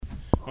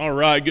All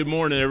right, good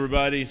morning,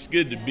 everybody. It's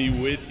good to be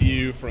with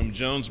you from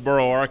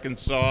Jonesboro,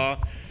 Arkansas.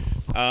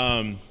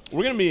 We're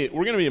gonna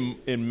be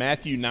in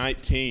Matthew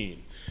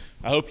 19.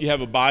 I hope you have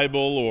a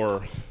Bible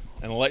or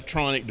an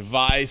electronic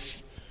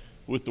device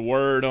with the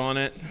Word on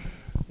it.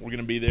 We're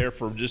gonna be there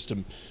for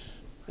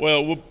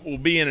we'll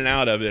be in and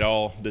out of it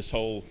all this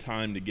whole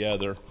time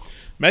together.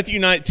 Matthew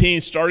 19,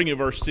 starting at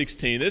verse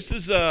 16. This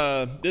is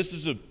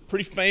a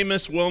pretty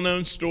famous,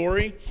 well-known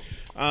story.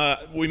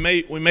 We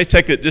may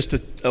take it just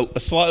a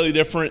slightly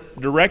different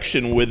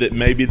direction with it,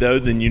 maybe though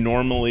than you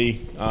normally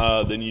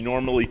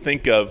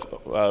think of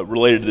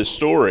related to this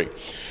story.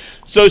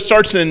 So it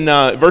starts in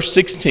verse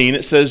 16.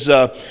 It says,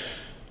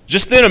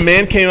 "Just then a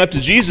man came up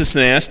to Jesus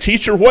and asked,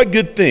 'Teacher, what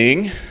good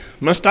thing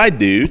must I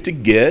do to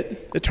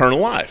get eternal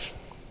life?'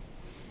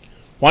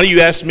 'Why do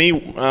you ask me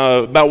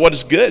about what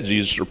is good?'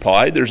 Jesus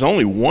replied. 'There's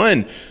only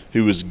one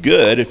who is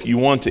good. If you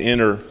want to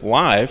enter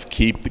life,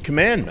 keep the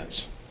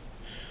commandments.'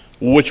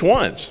 'Which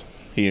ones?'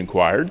 he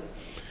inquired.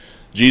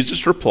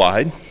 Jesus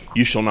replied,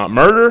 'You shall not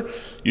murder,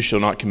 you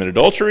shall not commit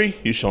adultery,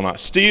 you shall not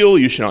steal,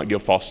 you shall not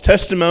give false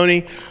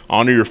testimony,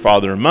 honor your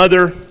father and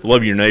mother,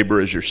 love your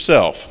neighbor as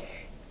yourself.'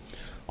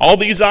 'All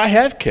these I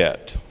have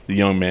kept,' the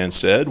young man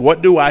said.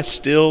 'What do I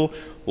still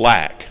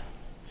lack?'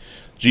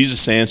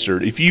 Jesus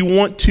answered, 'If you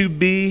want to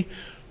be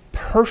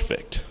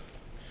perfect,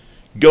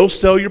 go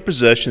sell your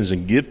possessions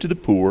and give to the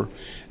poor,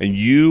 and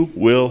you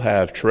will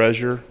have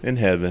treasure in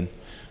heaven.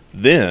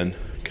 Then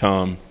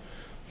come,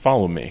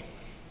 follow me.'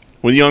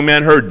 When the young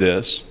man heard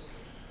this,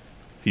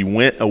 he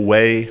went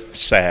away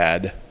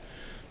sad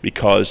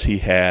because he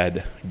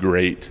had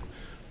great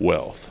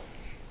wealth."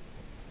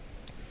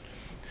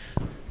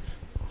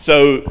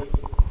 So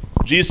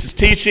Jesus is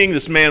teaching.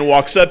 This man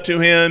walks up to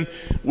him.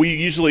 We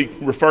usually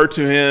refer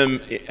to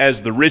him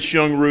as the rich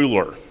young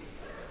ruler.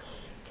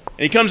 And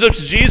he comes up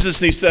to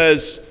Jesus and he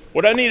says,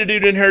 "What do I need to do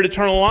to inherit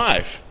eternal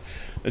life?"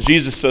 And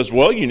Jesus says,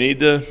 "Well, you need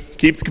to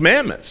keep the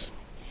commandments."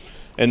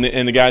 And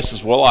the guy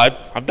says, "Well,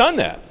 I've done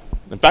that.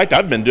 In fact,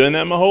 I've been doing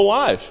that my whole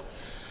life."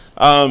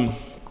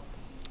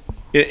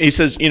 He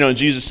says,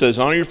 Jesus says,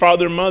 "Honor your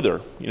father and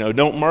mother.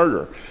 Don't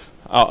murder."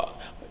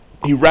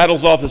 He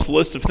rattles off this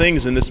list of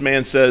things, and this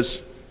man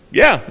says,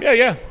 Yeah,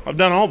 I've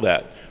done all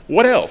that.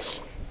 What else?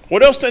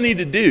 What else do I need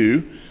to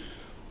do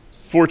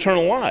for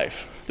eternal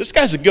life?" This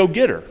guy's a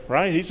go-getter,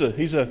 right? He's an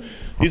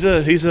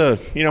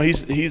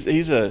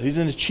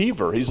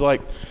achiever. He's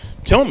like,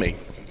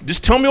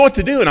 just tell me what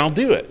to do, and I'll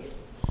do it.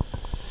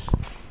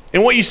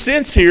 And what you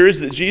sense here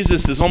is that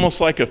Jesus is almost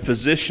like a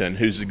physician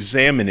who's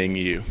examining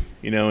you,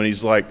 and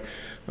he's like,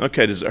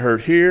 "Okay, does it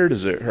hurt here?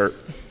 Does it hurt,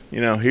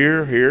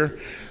 here?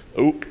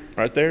 Oh,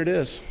 right there it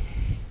is."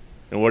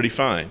 And what did he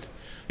find?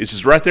 He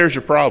says, "Right there's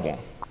your problem,"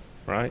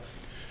 right?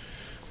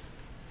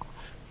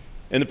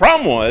 And the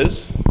problem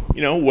was,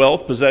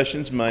 wealth,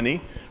 possessions, money,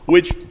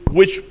 which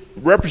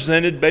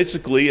represented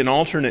basically an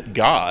alternate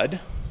God.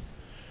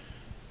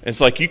 It's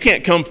like, you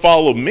can't come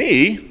follow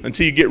me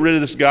until you get rid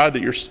of this God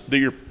that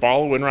you're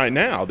following right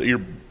now, that you're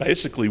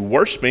basically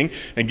worshiping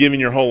and giving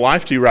your whole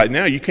life to right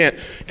now. You can't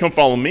come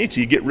follow me till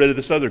you get rid of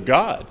this other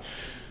God.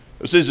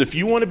 It says, if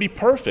you want to be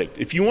perfect,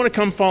 if you want to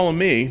come follow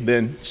me,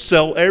 then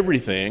sell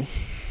everything,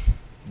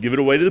 give it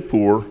away to the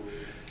poor,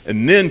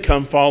 and then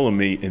come follow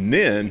me, and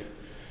then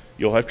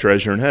you'll have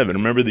treasure in heaven.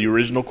 Remember the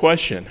original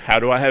question, how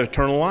do I have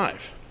eternal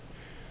life?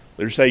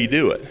 There's how you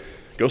do it.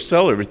 Go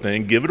sell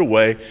everything, give it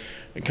away,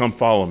 and come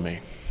follow me.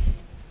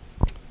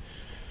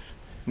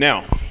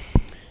 Now,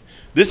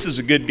 this is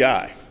a good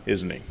guy,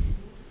 isn't he?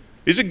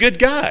 He's a good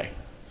guy.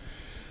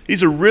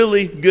 He's a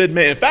really good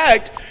man. In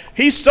fact,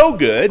 he's so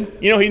good,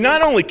 he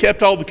not only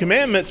kept all the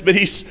commandments, but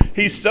he's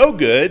so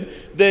good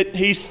that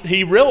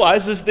he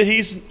realizes that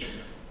he's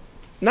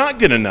not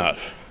good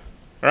enough,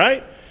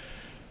 right?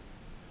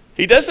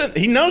 He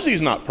knows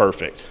he's not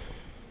perfect.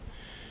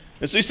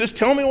 And so he says,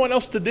 "Tell me what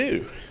else to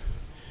do."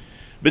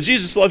 But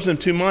Jesus loves him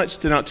too much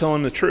to not tell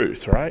him the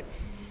truth, right?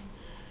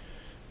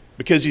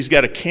 Because he's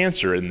got a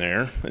cancer in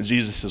there, and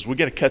Jesus says, "We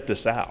got to cut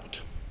this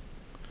out.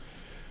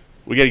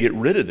 We got to get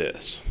rid of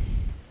this."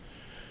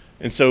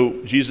 And so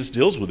Jesus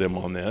deals with him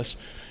on this,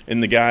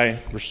 and the guy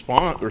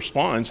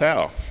responds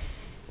how?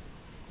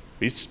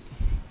 He's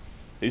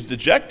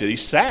dejected.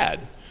 He's sad.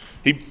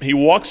 He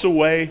walks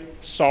away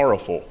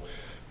sorrowful.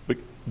 But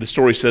the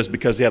story says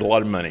because he had a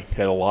lot of money,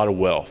 had a lot of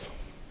wealth.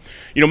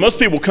 Most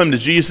people come to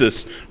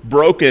Jesus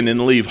broken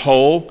and leave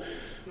whole.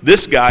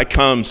 This guy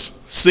comes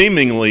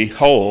seemingly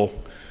whole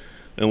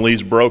and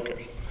leaves broken.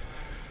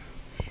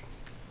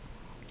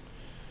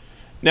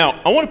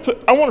 Now, I want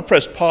to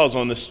press pause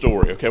on this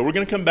story, okay? We're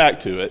going to come back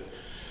to it.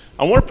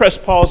 I want to press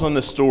pause on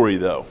this story,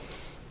 though.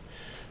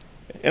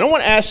 And I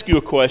want to ask you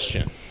a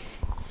question.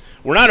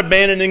 We're not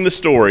abandoning the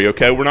story,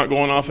 okay? We're not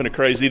going off in a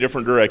crazy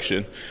different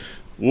direction.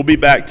 We'll be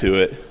back to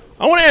it.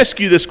 I want to ask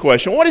you this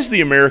question. What is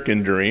the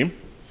American dream?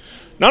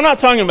 Now, I'm not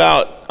talking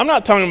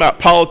about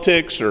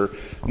politics or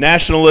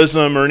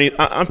nationalism or anything.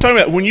 I'm talking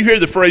about when you hear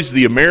the phrase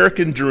the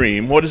American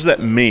dream, what does that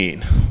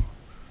mean?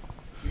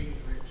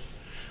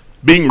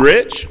 Being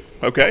rich?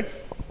 Okay.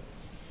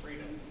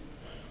 Freedom.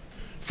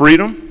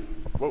 Freedom?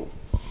 Whoa.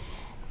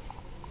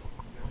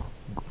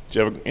 Do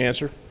you have an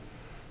answer?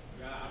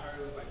 Yeah, I heard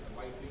it was like the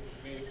white picket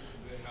fence,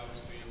 and then how it's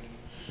been,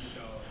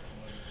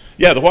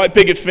 Yeah, the white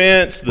picket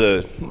fence,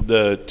 the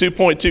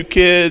 2.2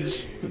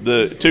 kids,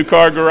 the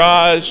 2-car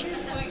garage.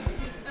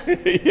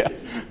 Yeah,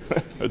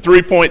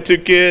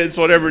 3.2 kids,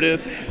 whatever it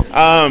is.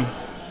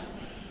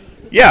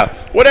 Yeah,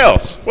 what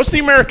else? What's the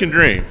American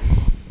dream?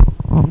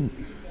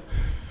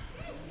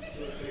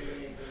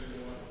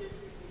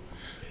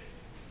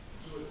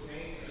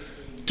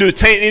 To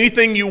attain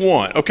anything you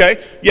want,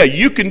 okay? Yeah,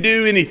 you can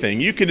do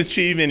anything. You can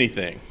achieve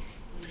anything.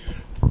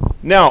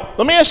 Now,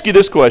 let me ask you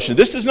this question.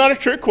 This is not a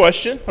trick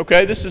question,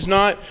 okay? This is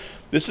an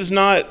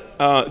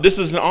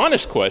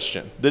honest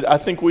question that I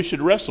think we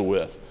should wrestle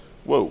with.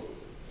 Whoa.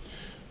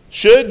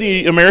 Should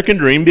the American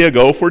dream be a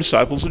goal for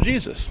disciples of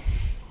Jesus?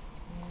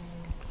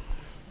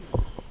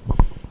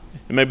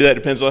 And maybe that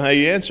depends on how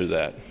you answer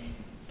that. This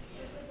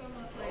is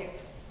almost like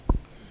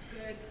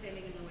good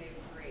standing in the way of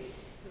great,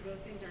 because those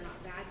things are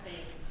not bad things,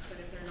 but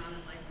if they're not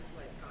in line with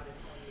what God is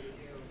calling you to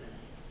do, then...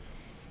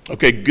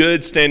 Okay,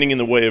 good standing in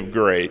the way of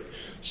great.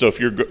 So if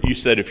you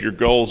said if your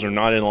goals are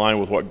not in line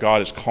with what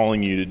God is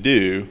calling you to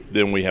do,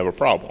 then we have a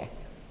problem.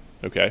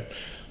 Okay?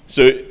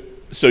 So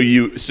are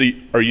you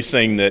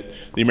saying that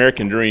the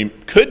American dream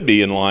could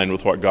be in line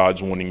with what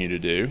God's wanting you to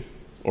do,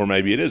 or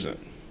maybe it isn't?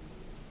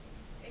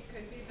 It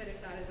could be, but if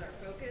that is our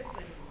focus,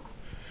 then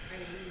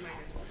we might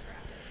as well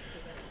scrap it,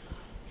 because then it's not.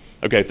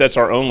 Okay, if that's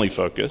our only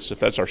focus, if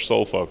that's our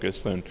sole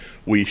focus, then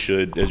we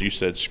should, as you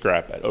said,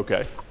 scrap it.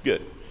 Okay,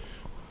 good.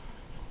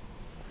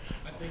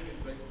 I think it's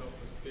based on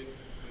perspective,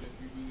 but if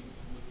you really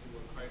just look at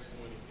what Christ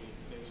wanted, then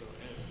that's your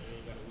answer. And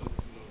you got to look,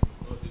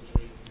 other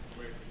dream,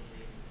 American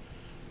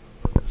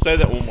dream. Say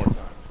that one more time.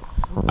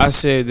 I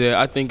said that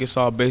I think it's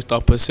all based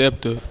off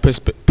perspective,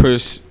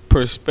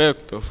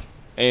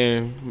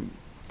 and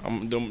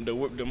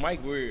the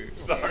mic weird.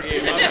 Sorry.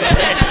 Yeah, my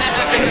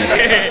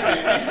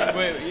bad.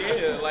 But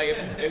yeah, like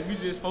if you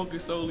just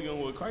focus solely on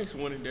what Christ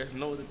wanted, there's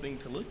no other thing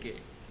to look at,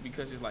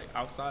 because it's like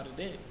outside of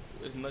that,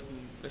 there's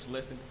nothing that's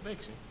less than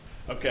perfection.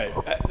 Okay,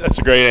 that's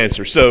a great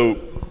answer. So,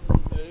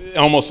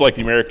 almost like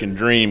the American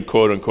dream,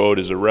 quote unquote,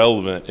 is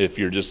irrelevant if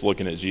you're just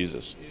looking at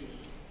Jesus.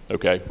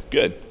 Okay,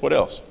 good. What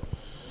else?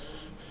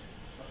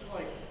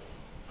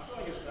 I feel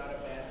like it's not a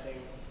bad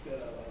thing to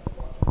want to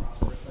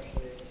prosper,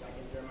 especially like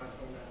in Jeremiah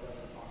 29:11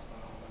 it talks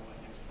about how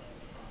God has plans to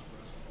prosper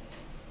us.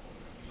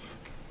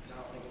 And I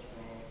don't think it's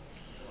wrong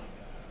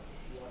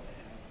to want to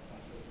have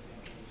those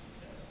examples of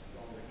success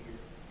while we're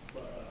here.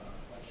 But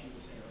like she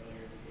was saying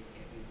earlier, it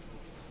can't be the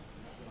focus.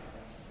 I feel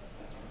like that's where the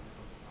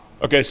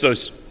problem. Okay, so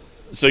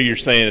you're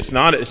saying it's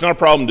not a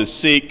problem to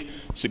seek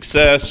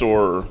success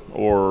or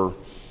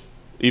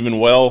even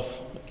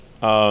wealth,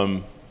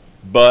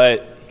 but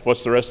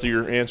what's the rest of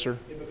your answer?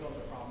 It becomes a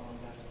problem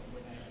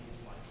when that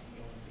is like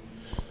the only thing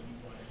you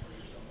want it for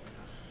yourself and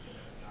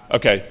not God.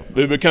 Okay,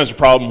 but it becomes a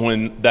problem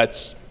when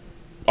that's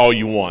all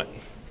you want,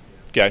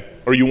 okay,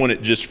 or you want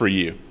it just for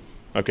you.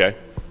 Okay,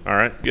 all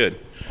right, good.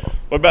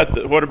 What about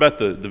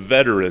the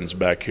veterans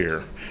back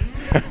here?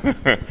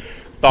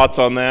 Thoughts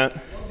on that?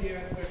 One of the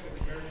aspects of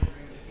the American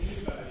dream is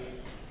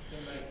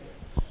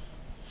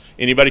Anybody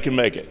anybody can make it. can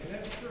make it. And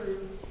that's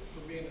true for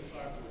being a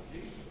disciple of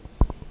Jesus.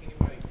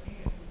 Anybody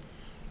can.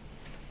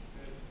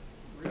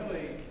 But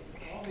really,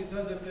 all these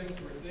other things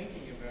we're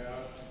thinking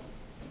about,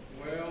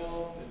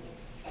 wealth and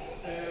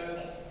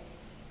success,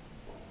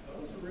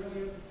 those are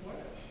really of the flesh.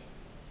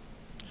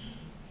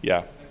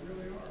 Yeah, They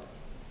really are.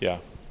 yeah. I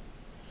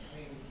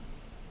mean,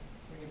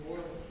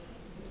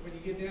 when you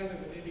get down to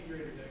the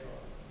nitty-gritty, they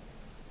are.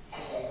 So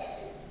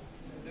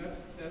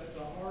that's the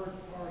hard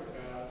part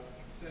about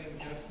saying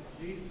yes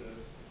to Jesus.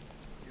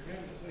 You're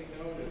having to say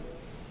no to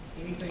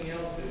anything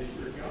else that is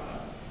your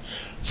God.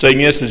 Saying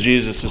yes to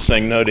Jesus is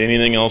saying no to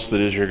anything else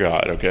that is your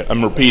God. Okay,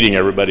 I'm repeating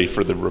everybody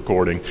for the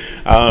recording.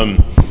 I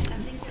think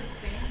that's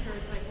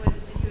dangerous, like when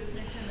he was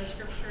mentioning the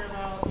scripture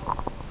about God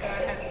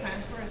has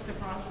plans for us to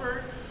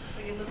prosper.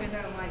 When you look at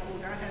that, I'm like, well,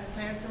 God has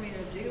plans for me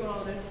to do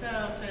all this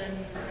stuff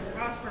and to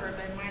prosper,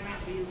 but it might not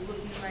be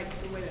looking like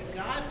the way that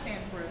God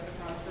planned for us to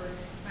prosper.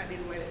 It might be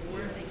the way that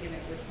we're thinking that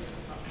we're supposed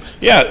to prosper.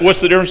 Yeah, what's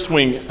the difference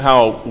between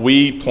how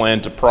we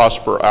plan to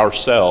prosper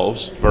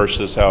ourselves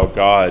versus how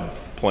God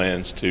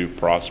plans to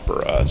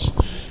prosper us?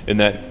 And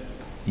that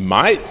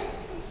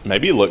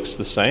maybe looks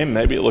the same,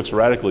 maybe it looks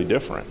radically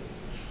different.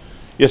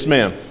 Yes,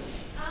 ma'am. I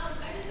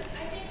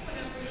think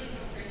whenever you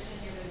become a Christian,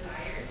 your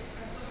desires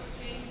are supposed to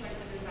change. Like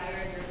the desire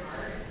of your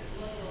heart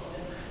looks a little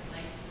different.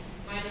 Like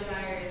my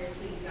desire is to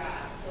please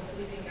God. So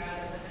pleasing God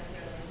doesn't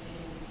necessarily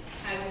mean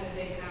having a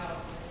big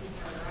house and a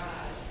 2-car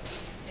garage.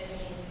 It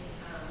means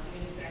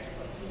doing exactly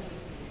what He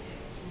needs me to do.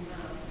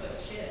 So it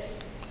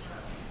shifts.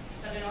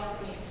 But it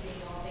also means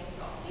being all things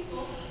to all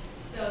people.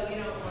 So you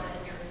don't want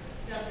your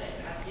stuff that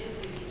God gives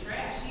you to be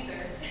trash either.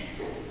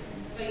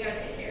 But you got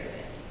to take care of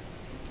it.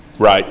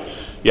 Right.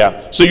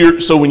 Yeah.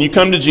 So when you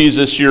come to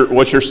Jesus,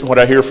 what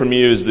I hear from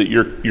you is that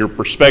your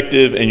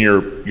perspective and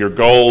your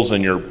goals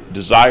and your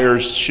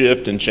desires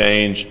shift and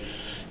change,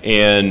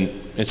 and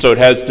so it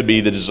has to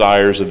be the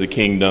desires of the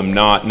kingdom,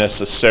 not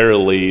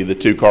necessarily the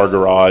two-car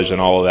garage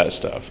and all of that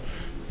stuff.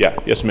 Yeah,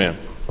 yes, ma'am.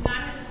 No,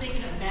 I'm just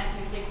thinking of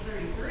Matthew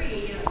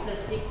 6:33. You know, it says,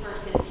 "Seek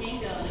first His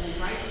kingdom and His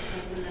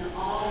righteousness, and then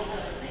all these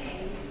other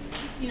things."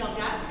 You know,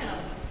 God's going to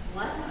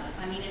bless us.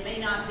 I mean, it may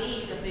not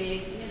be the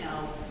big,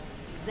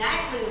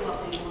 exactly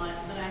what we want,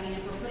 but I mean,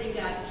 if we're putting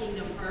God's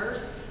kingdom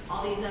first,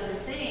 all these other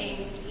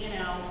things,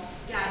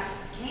 God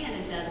can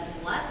and does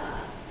bless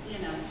us,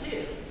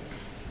 too.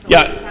 So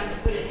Yeah. we just have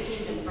to put His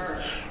kingdom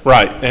first.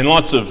 Right, and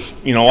lots of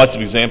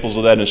examples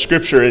of that in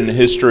Scripture and in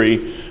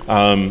history,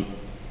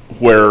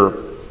 where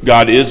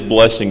God is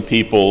blessing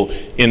people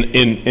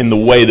in the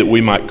way that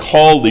we might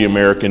call the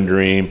American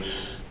dream,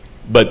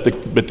 but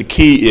the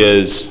key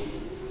is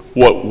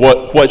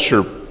what's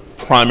your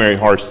primary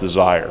heart's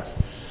desire?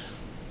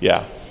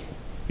 Yeah,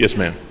 yes,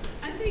 ma'am.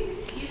 I think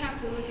you have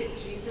to look at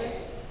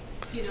Jesus,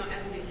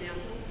 as an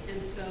example.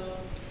 And so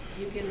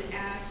you can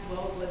ask,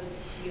 well, was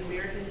the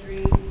American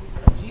dream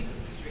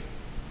Jesus' dream?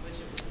 Which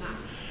it was not.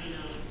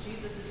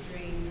 Jesus'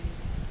 dream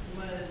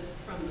was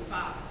from the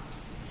Father.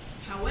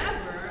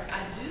 However,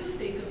 I do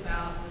think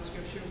about the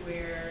scripture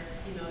where,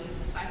 his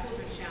disciples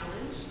are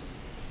challenged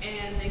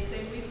and they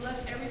say, we've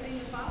left everything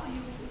to follow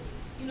you.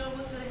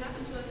 What's going to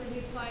happen to us? And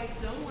he's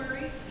like, don't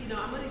worry.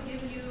 I'm going to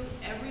give you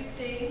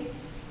everything.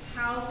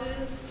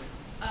 Houses,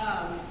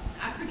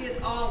 I forget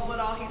what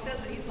all he says,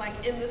 but he's like,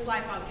 in this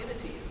life I'll give it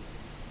to you.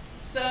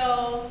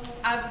 So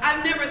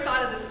I've never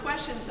thought of this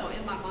question, so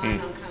in my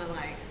mind I'm kind of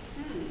like,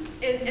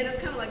 and it's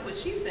kind of like what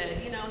she said,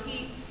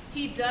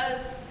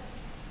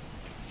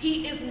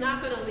 he is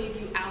not going to leave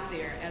you out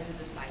there as a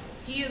disciple.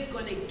 He is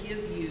going to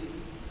give you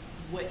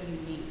what you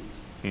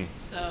need.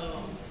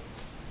 So.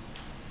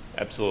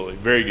 Absolutely,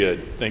 very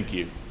good, thank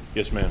you.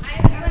 Yes, ma'am.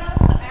 I would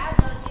also add,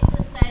 though,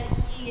 Jesus said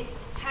he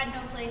had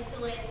no place to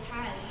lay his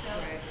head. So,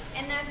 Right.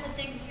 And that's the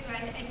thing too.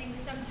 I think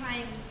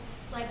sometimes,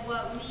 like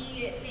what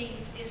we think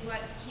is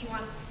what he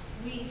wants,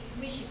 we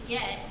should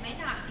get, might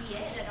not be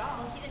it at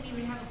all. He didn't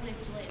even have a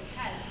place to lay his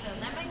head. So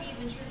that might be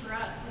even true for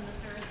us in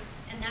this earth,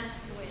 and that's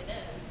just the way it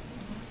is.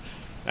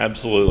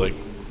 Absolutely.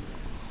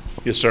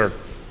 Yes, sir.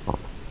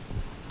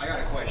 I got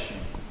a question.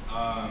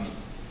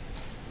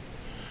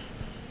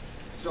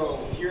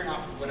 So, hearing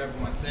off of what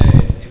everyone said,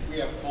 if we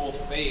have full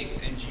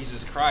faith in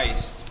Jesus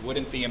Christ,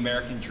 wouldn't the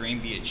American dream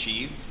be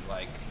achieved?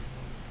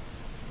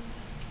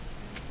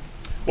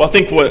 Well, I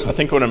think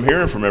what I'm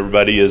hearing from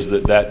everybody is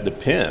that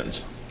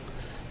depends.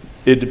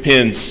 It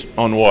depends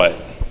on what?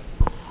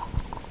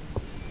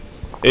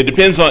 It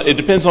depends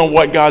on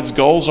what God's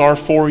goals are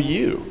for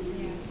you.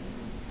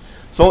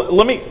 So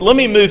let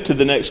me move to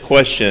the next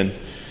question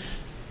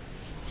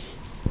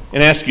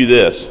and ask you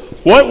this.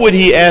 What would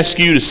he ask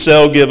you to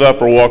sell, give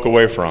up, or walk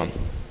away from?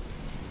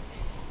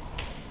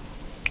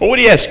 What would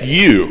he ask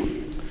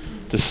you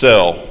to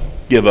sell,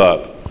 give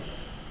up,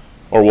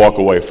 or walk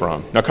away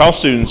from? Now, college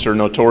students are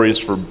notorious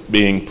for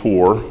being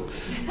poor,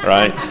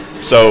 right?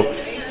 So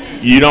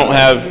you don't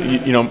have,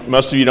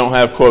 most of you don't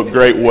have, quote,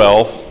 great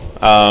wealth.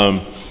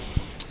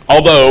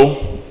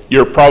 Although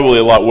you're probably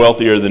a lot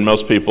wealthier than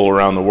most people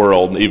around the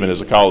world, even as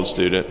a college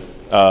student.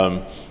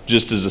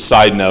 Just as a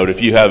side note,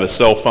 if you have a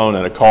cell phone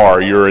and a car,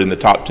 you're in the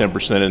top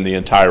 10% in the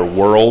entire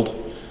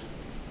world.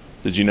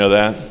 Did you know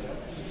that?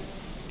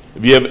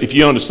 If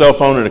you own a cell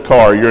phone and a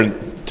car, you're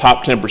in the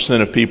top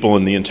 10% of people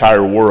in the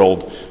entire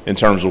world in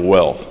terms of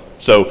wealth.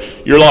 So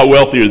you're a lot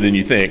wealthier than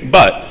you think.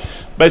 But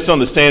based on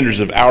the standards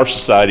of our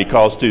society,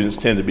 college students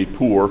tend to be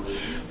poor.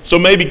 So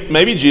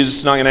maybe Jesus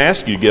is not going to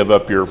ask you to give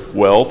up your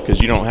wealth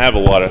because you don't have a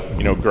lot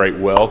of great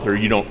wealth, or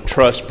you don't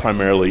trust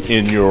primarily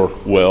in your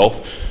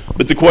wealth.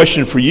 But the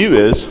question for you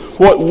is,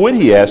 what would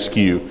he ask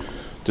you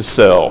to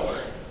sell,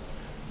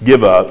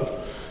 give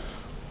up,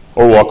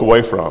 or walk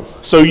away from?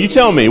 So you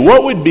tell me,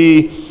 what would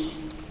be,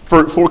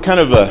 for kind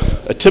of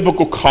a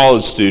typical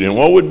college student,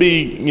 what would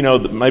be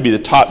maybe the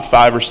top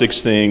 5 or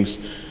 6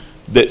 things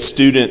that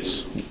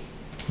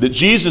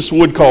Jesus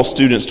would call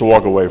students to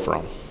walk away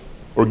from,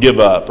 or give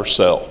up, or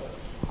sell?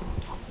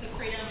 The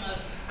freedom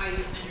of how you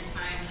spend your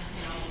time.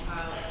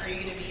 Are you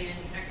going to be in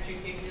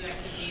extracurricular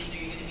activities? Are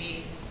you going to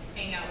be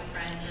hanging out with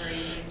friends? Or are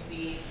you going to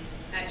be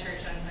at church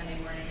on Sunday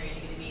morning? Are you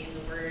going to be in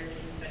the Word,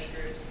 in study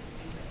groups,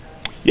 things like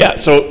that? Yeah,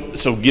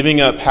 so giving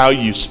up how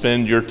you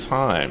spend your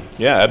time.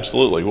 Yeah,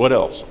 absolutely. What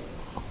else?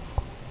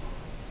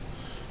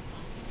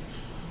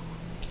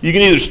 You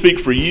can either speak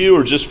for you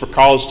or just for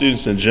college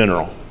students in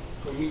general.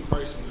 For me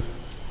personally,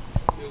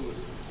 it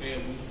was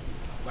family,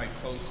 like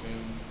close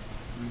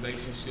family,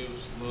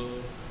 relationships,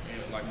 love,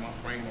 and like my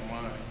frame of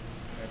mind.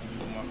 I had to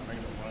use my frame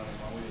of mind,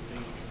 my way of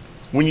thinking.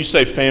 When you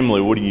say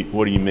family, what do you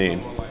mean?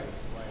 Someone like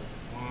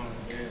mom,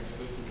 dad,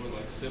 sister, but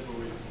like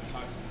separated from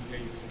toxic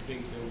behaviors and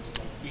things that was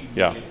like feeding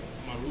Yeah. me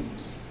my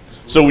roots.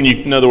 So when you,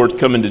 in other words,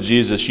 come into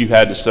Jesus, you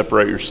had to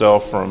separate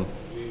yourself from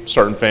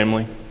certain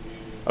family?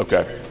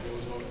 Okay.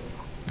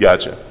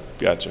 Gotcha.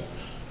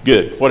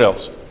 Good. What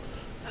else?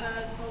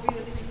 Probably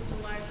the things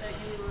in life that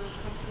you were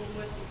comfortable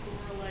with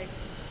before, like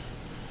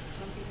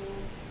some people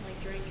like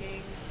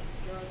drinking,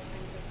 drugs,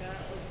 things like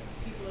that, or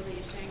people that you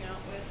used to hang out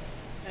with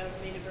have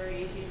made it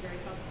very easy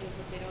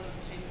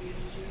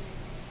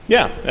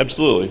Yeah,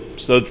 absolutely.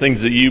 So the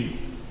things that you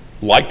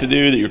like to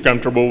do, that you're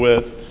comfortable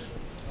with.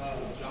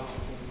 Job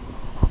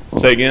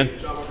Say again?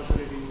 Job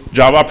opportunities.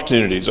 Job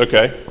opportunities.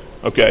 Okay.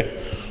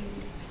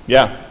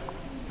 Yeah.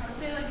 I would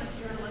say like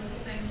materialistic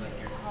things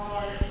like your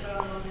car, your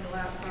phone, your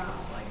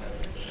laptop, like those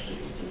sorts of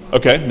things.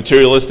 Okay.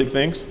 Materialistic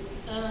things.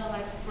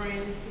 Like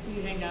friends,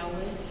 people you hang out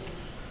with.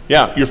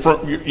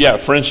 Yeah.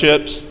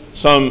 Friendships.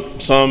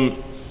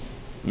 Some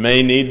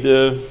may need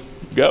to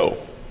go.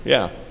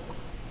 Yeah.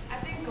 I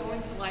think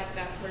going to like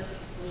that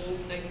perfect school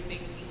that you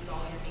think meets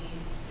all your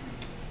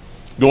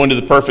needs. Going to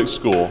the perfect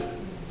school.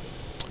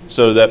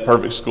 So that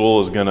perfect school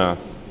is gonna.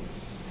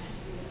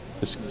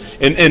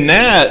 And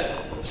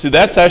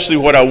that's actually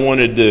what I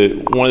wanted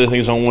to. One of the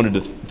things I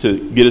wanted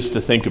to get us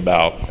to think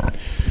about,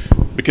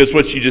 because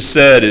what you just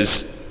said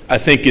I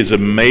think is a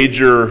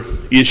major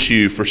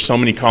issue for so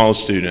many college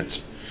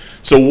students.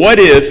 So what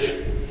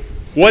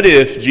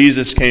if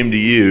Jesus came to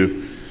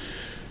you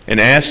and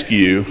asked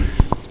you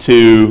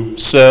to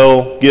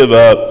sell, give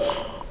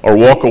up, or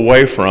walk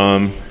away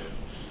from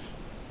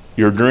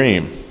your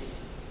dream?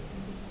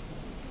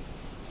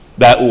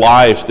 That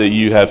life that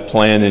you have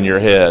planned in your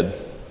head.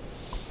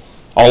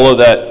 All of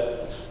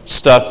that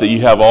stuff that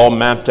you have all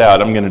mapped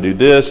out. I'm going to do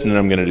this, and then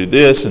I'm going to do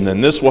this, and then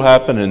this will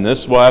happen, and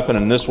this will happen,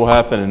 and this will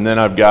happen, and then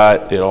I've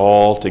got it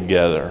all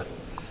together.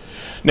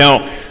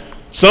 Now,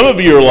 some of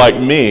you are like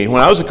me.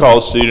 When I was a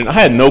college student, I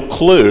had no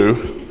clue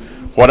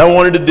what I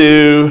wanted to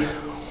do,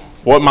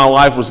 what my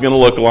life was going to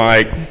look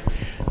like,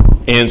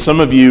 and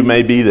some of you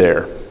may be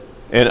there.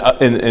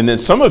 And then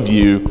some of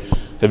you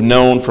have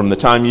known from the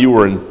time you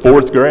were in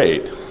 4th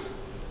grade,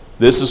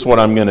 this is what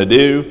I'm going to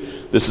do,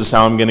 this is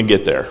how I'm going to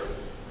get there.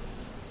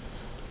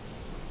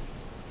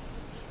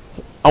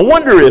 I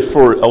wonder if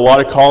for a lot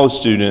of college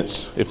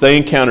students, if they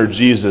encounter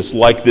Jesus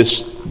like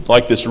this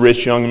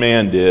rich young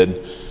man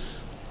did,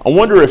 I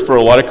wonder if for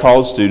a lot of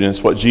college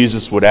students, what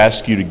Jesus would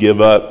ask you to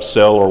give up,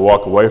 sell, or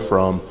walk away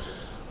from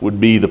would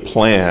be the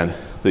plan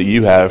that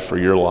you have for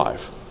your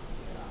life.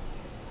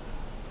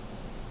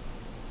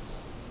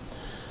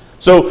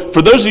 So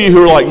for those of you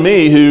who are like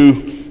me,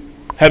 who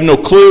have no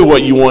clue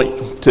what you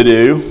want to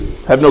do,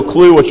 have no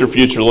clue what your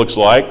future looks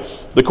like,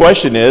 the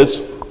question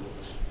is,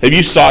 have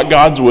you sought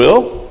God's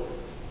will?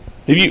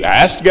 Have you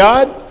asked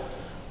God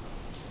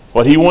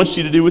what He wants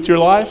you to do with your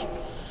life?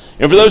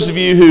 And for those of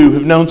you who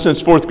have known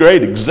since 4th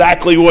grade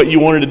exactly what you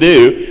wanted to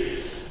do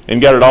and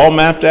got it all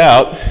mapped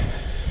out,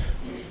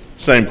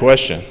 same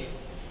question.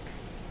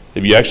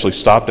 Have you actually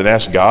stopped and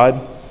asked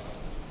God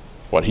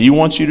what He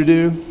wants you to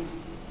do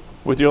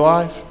with your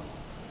life?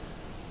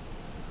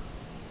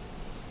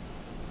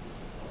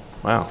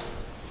 Wow,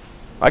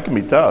 that can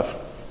be tough.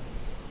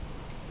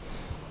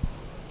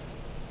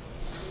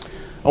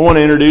 I want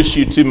to introduce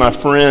you to my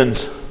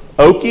friends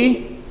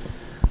Oki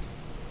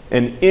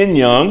and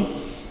Inyung,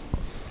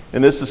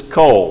 and this is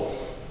Cole.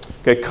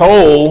 Okay,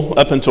 Cole,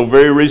 up until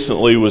very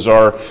recently, was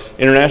our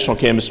international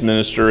campus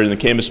minister in the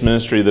campus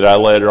ministry that I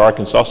led at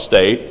Arkansas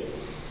State.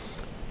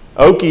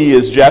 Oki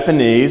is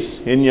Japanese,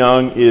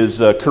 Inyung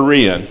is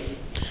Korean.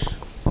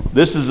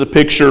 This is a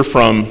picture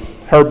from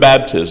her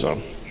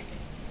baptism.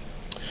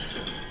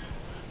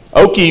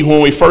 Oki,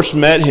 when we first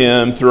met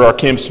him through our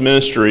campus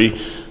ministry,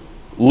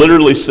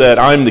 literally said,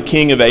 "I'm the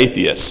king of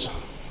atheists."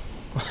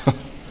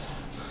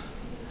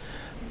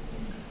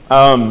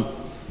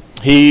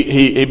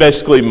 He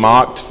basically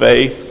mocked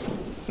faith,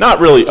 not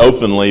really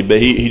openly, but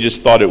he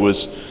just thought it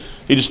was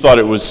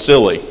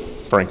silly,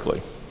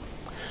 frankly.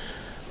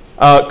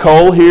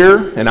 Cole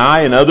here and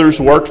I and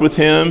others worked with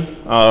him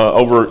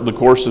over the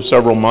course of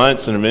several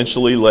months and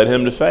eventually led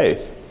him to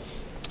faith.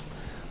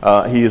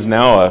 He is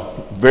now a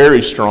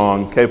very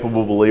strong,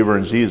 capable believer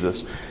in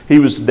Jesus. He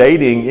was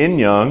dating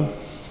Inyung,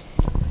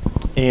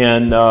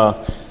 and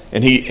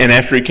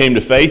after he came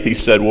to faith, he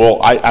said, "Well,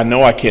 I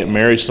know I can't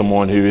marry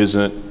someone who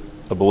isn't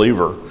a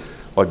believer.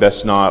 I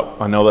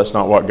know that's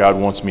not what God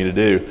wants me to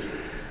do."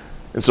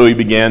 And so he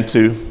began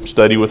to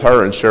study with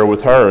her and share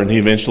with her, and he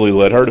eventually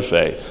led her to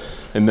faith.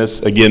 And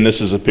this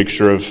is a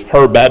picture of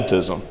her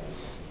baptism.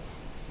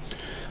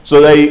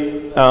 So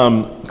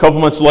a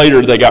couple months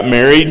later, they got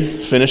married,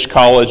 finished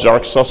college at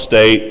Arkansas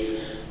State,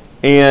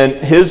 and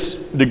his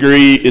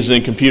degree is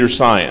in computer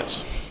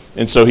science.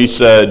 And so he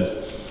said,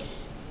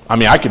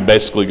 I can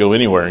basically go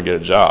anywhere and get a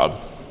job.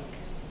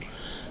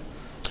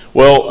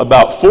 Well,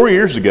 about 4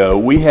 years ago,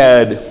 we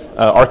had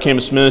our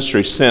campus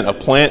ministry sent a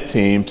plant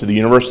team to the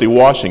University of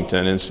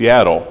Washington in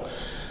Seattle,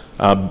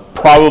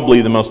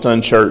 probably the most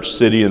unchurched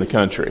city in the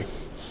country,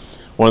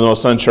 one of the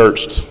most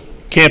unchurched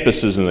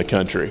campuses in the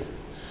country.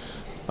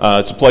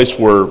 It's a place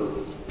where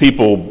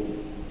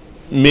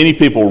many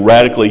people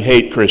radically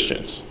hate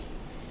Christians.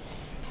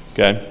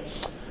 Okay?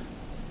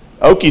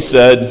 Oki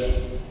said,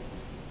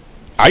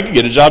 "I could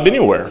get a job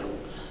anywhere.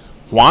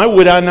 Why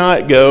would I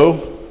not go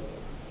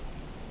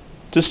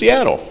to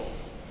Seattle?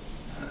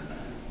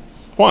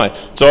 Why?"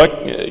 So,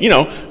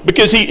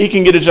 because he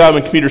can get a job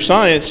in computer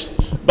science,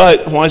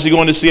 but why is he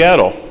going to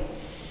Seattle?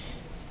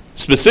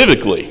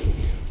 Specifically,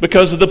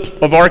 because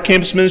of our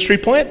campus ministry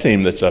plant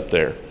team that's up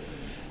there.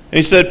 And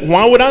he said,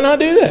 why would I not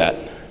do that?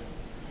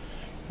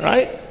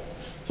 Right?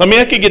 So, I mean,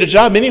 I could get a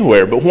job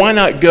anywhere, but why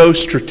not go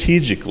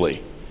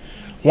strategically?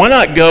 Why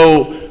not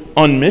go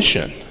on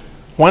mission?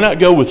 Why not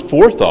go with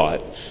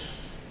forethought?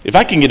 If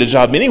I can get a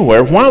job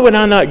anywhere, why would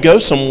I not go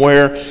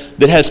somewhere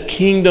that has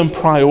kingdom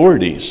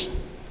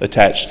priorities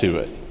attached to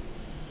it?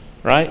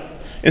 Right?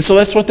 And so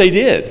that's what they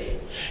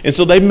did. And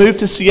so they moved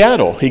to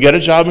Seattle. He got a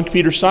job in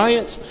computer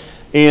science,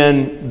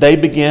 and they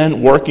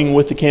began working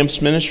with the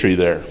campus ministry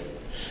there.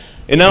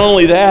 And not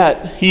only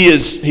that,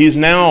 he's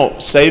now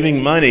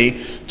saving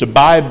money to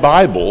buy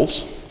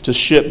Bibles to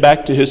ship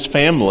back to his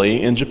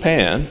family in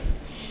Japan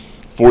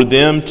for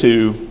them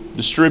to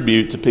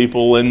distribute to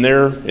people in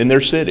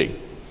their city.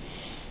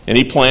 And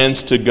he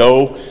plans to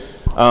go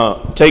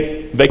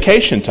take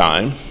vacation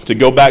time to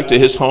go back to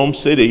his home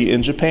city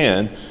in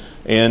Japan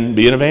and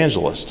be an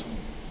evangelist.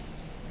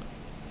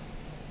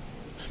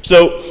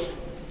 So,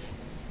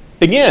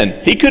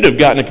 again, he could have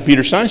gotten a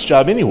computer science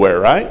job anywhere,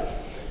 right?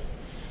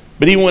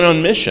 But he went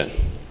on mission.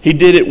 He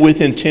did it with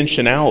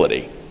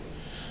intentionality,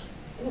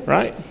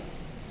 right?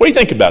 What do you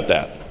think about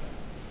that?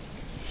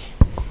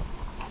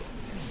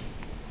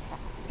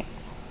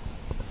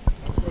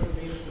 That's what it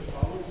means to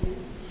follow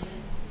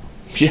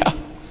Jesus. Yeah,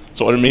 that's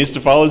what it means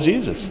to follow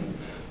Jesus. He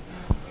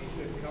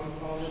said, come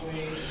follow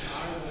me, and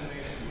I will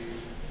make you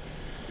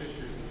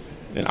fishers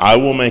of men. And I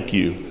will make He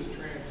you. was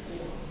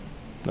transformed.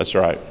 That's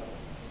right.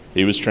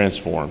 He was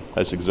transformed.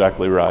 That's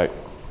exactly right.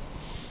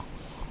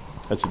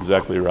 That's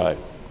exactly right.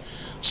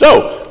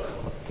 So,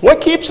 what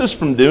keeps us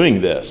from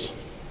doing this?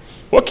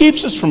 What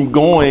keeps us from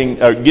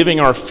giving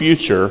our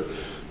future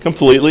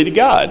completely to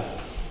God?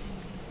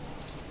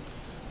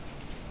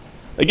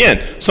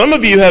 Again, some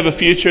of you have a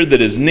future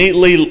that is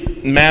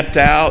neatly mapped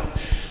out,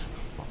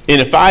 and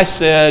if I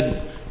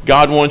said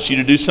God wants you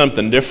to do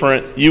something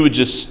different, you would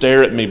just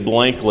stare at me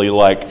blankly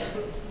like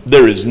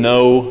there is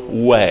no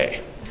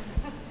way,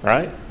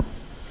 right?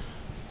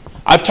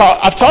 I've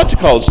talked to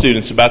college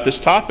students about this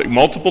topic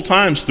multiple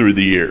times through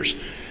the years.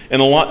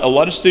 And a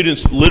lot of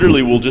students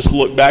literally will just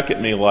look back at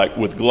me like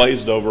with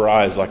glazed over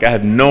eyes, like I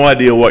have no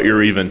idea what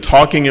you're even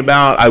talking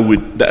about.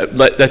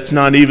 That's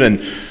not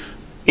even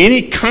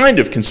any kind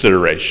of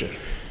consideration.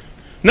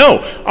 No,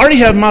 I already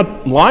have my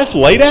life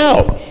laid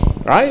out,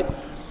 right?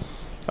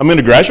 I'm going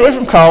to graduate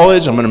from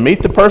college. I'm going to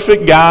meet the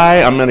perfect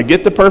guy. I'm going to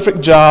get the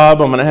perfect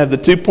job. I'm going to have the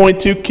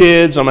 2.2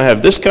 kids. I'm going to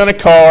have this kind of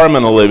car. I'm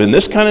going to live in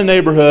this kind of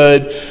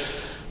neighborhood.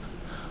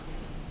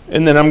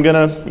 And then I'm going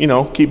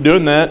to, keep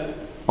doing that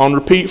on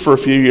repeat for a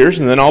few years,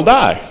 and then I'll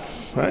die,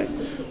 right?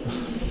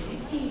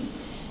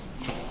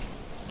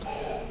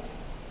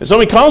 And so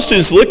many college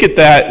students look at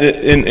that,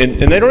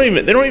 and they don't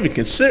even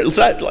consider. It's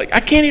like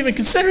I can't even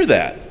consider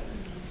that.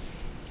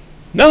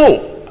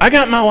 No, I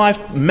got my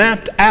life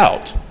mapped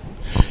out.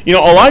 A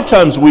lot of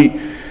times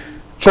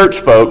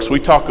church folks, we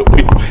talk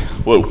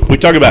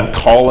about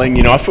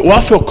calling. I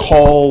feel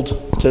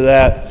called to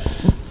that.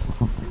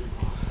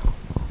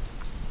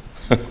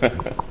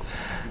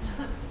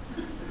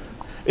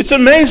 It's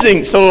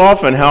amazing so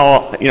often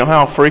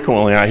how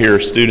frequently I hear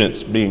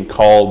students being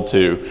called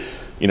to,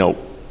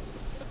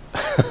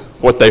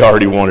 what they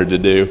already wanted to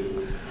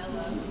do.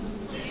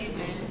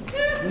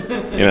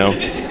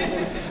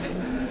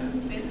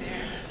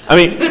 I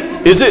mean,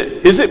 is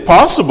it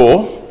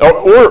possible,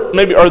 or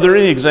maybe are there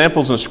any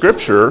examples in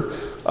Scripture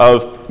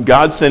of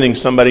God sending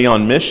somebody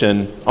on a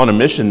mission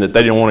that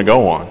they didn't want to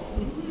go on?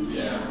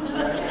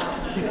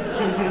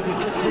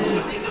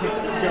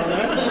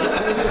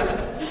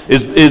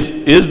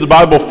 Is the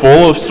Bible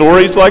full of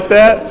stories like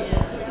that?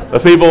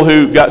 Of people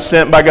who got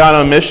sent by God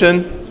on a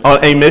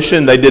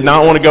mission they did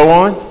not want to go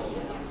on?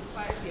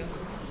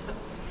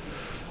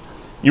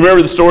 You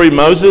remember the story of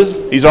Moses?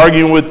 He's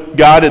arguing with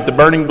God at the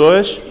burning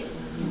bush,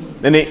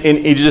 and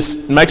he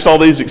just makes all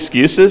these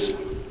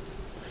excuses.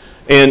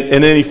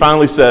 And then he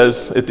finally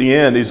says at the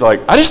end, he's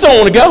like, I just don't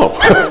want to go.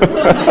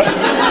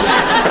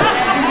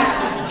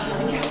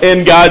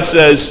 And God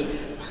says,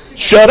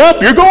 shut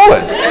up, you're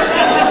going.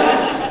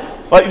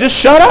 Like, just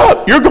shut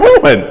up. You're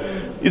going.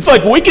 It's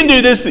like, we can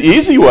do this the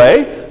easy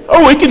way,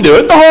 or we can do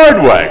it the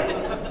hard way.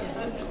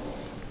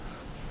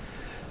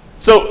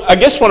 So I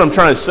guess what I'm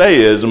trying to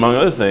say is, among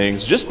other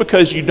things, just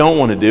because you don't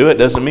want to do it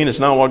doesn't mean it's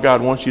not what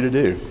God wants you to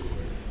do.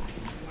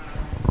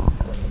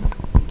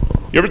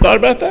 You ever thought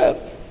about that?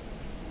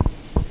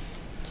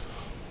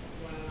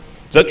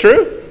 Is that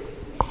true?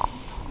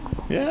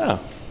 Yeah.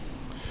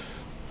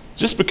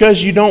 Just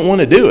because you don't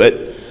want to do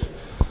it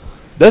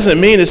doesn't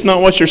mean it's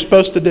not what you're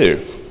supposed to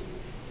do.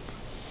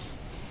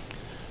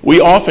 We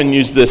often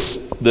use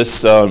this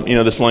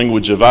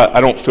language of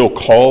I don't feel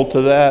called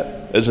to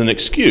that as an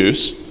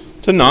excuse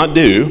to not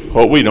do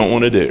what we don't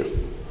want to do.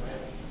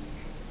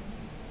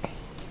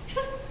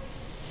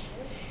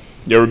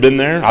 You ever been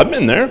there? I've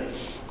been there.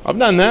 I've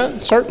done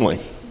that, certainly.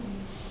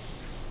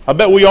 I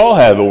bet we all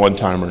have at one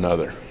time or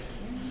another.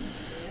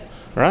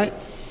 Right?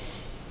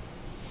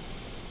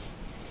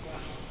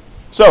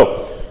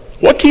 So,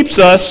 what keeps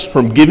us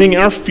from giving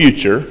our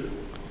future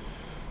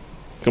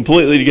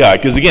completely to God?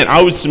 Because again,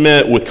 I would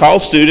submit with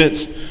college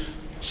students,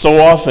 so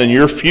often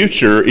your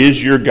future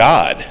is your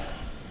God.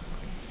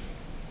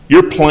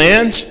 Your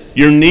plans,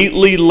 your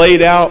neatly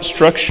laid out,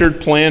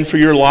 structured plan for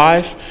your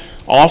life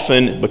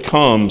often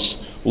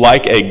becomes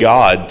like a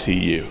God to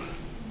you.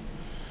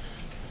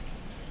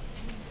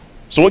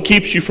 So what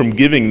keeps you from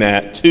giving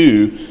that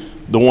to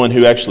the one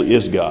who actually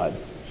is God?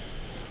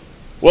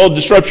 Well, it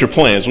disrupts your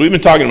plans. We've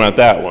been talking about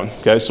that one,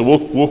 okay? So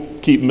we'll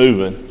keep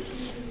moving.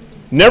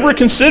 Never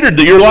considered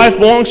that your life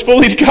belongs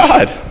fully to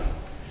God.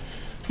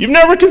 You've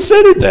never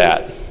considered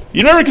that.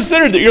 You've never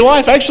considered that your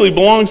life actually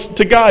belongs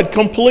to God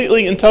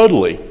completely and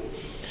totally.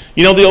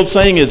 You know, the old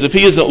saying is, if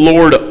he isn't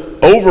Lord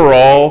over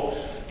all,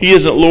 he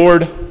isn't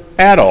Lord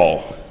at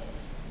all.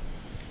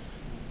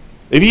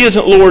 If he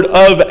isn't Lord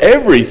of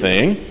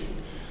everything,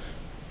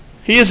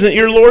 he isn't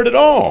your Lord at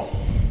all.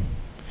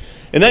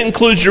 And that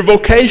includes your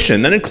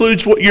vocation. That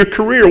includes your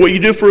career, what you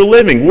do for a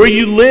living, where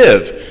you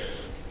live.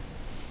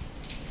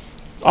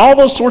 All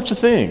those sorts of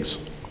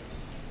things.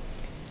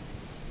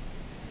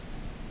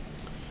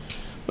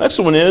 Next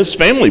one is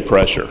family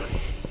pressure.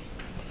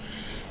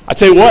 I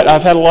tell you what,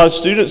 I've had a lot of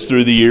students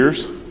through the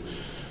years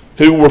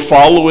who were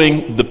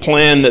following the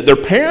plan that their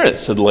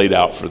parents had laid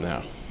out for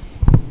them.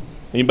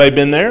 Anybody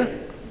been there?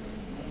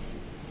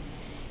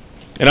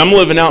 And I'm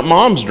living out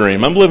mom's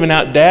dream. I'm living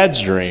out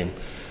dad's dream.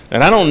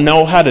 And I don't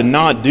know how to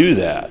not do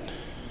that.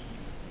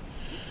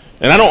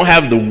 And I don't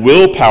have the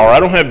willpower,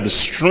 I don't have the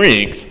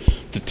strength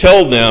to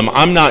tell them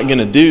I'm not going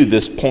to do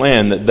this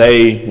plan that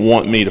they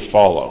want me to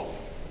follow.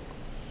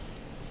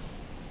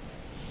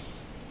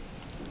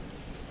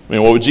 I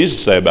mean, what would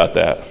Jesus say about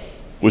that?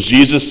 Was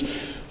Jesus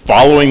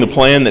following the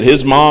plan that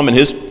his mom and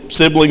his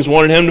siblings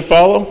wanted him to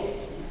follow?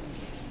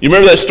 You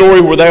remember that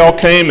story where they all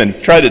came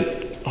and tried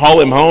to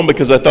haul him home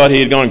because I thought he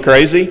had gone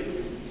crazy?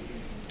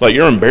 Like,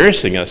 you're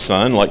embarrassing us,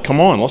 son. Like, come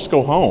on, let's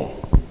go home.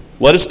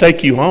 Let us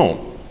take you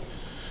home.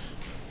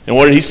 And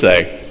what did he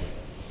say?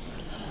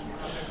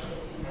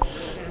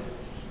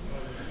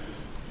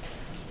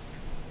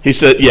 He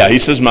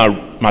says,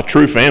 my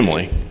true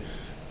family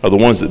are the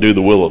ones that do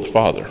the will of the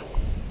Father.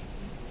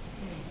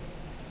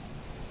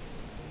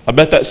 I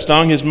bet that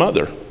stung his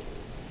mother.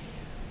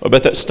 I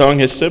bet that stung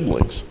his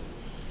siblings.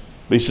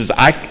 But he says,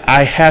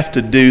 I have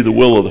to do the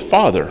will of the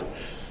Father,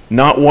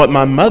 not what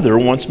my mother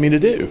wants me to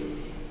do.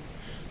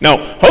 Now,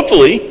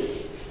 hopefully,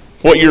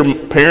 what your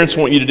parents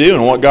want you to do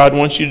and what God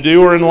wants you to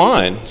do are in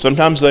line.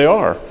 Sometimes they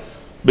are.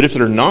 But if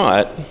they're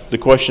not, the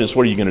question is,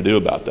 what are you going to do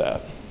about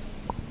that?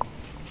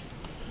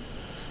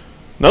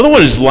 Another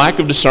one is lack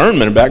of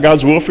discernment about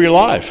God's will for your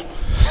life.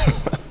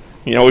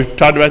 You know, we've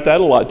talked about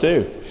that a lot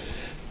too.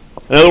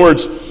 In other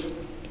words,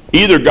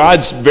 either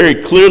God's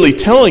very clearly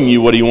telling you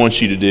what he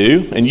wants you to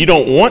do, and you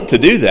don't want to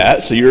do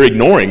that, so you're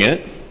ignoring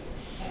it,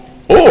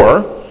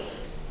 or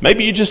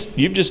maybe you've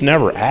just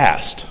never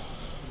asked.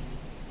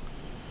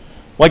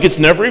 Like, it's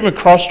never even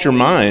crossed your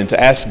mind to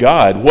ask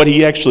God what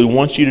he actually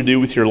wants you to do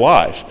with your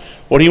life,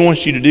 what he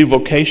wants you to do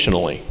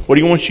vocationally, what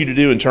he wants you to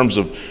do in terms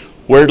of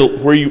where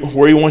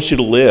he wants you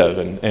to live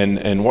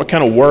and what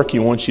kind of work he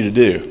wants you to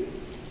do.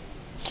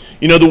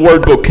 You know, the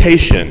word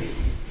vocation,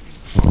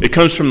 it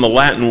comes from the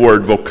Latin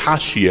word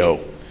vocatio,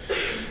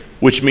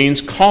 which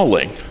means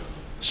calling.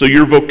 So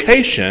your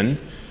vocation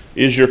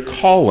is your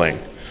calling.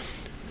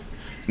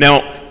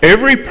 Now,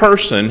 every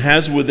person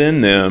has within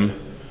them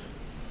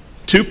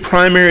two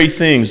primary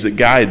things that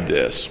guide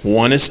this.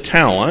 One is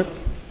talent,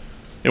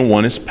 and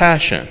one is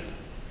passion.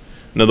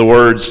 In other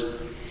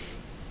words,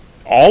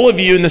 all of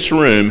you in this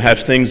room have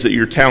things that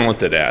you're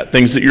talented at,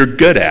 things that you're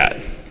good at,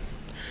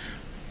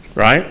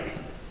 right?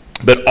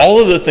 But all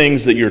of the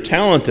things that you're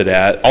talented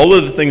at, all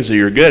of the things that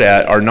you're good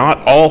at, are not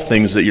all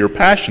things that you're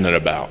passionate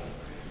about.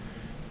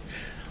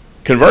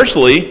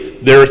 Conversely,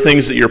 there are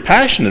things that you're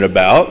passionate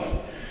about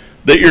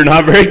that you're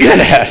not very good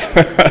at.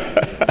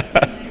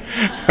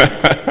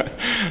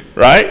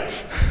 Right?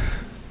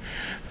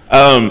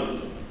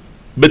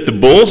 But the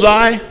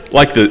bullseye,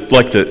 like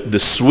the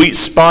sweet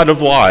spot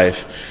of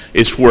life,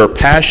 is where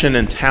passion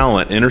and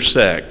talent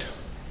intersect.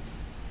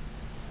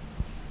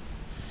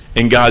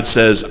 And God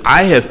says,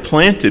 I have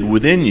planted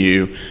within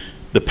you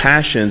the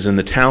passions and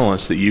the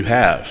talents that you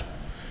have.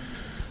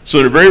 So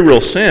in a very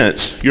real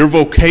sense, your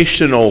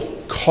vocational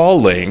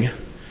calling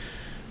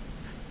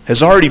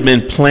has already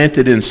been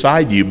planted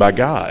inside you by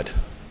God.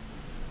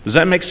 Does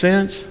that make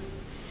sense?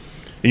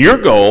 And your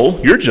goal,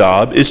 your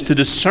job, is to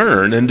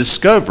discern and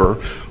discover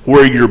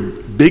where your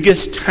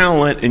biggest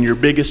talent and your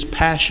biggest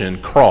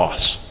passion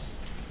cross.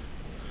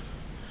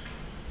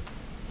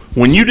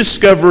 When you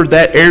discover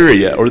that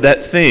area or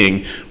that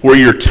thing where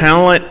your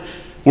talent,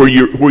 where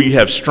you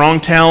have strong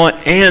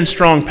talent and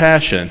strong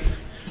passion,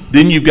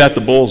 then you've got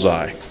the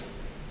bullseye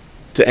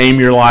to aim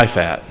your life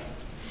at.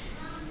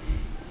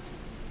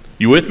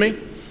 You with me?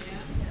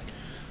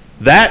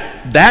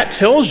 That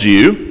tells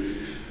you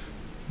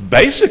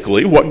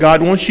basically what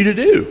God wants you to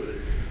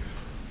do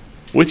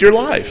with your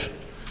life.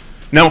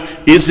 Now,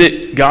 is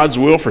it God's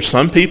will for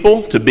some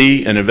people to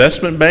be an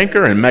investment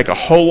banker and make a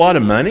whole lot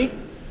of money?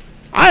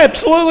 I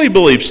absolutely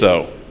believe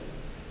so.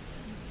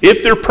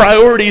 If their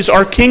priorities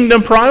are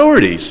kingdom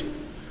priorities.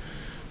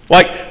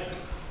 Like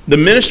the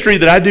ministry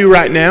that I do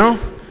right now,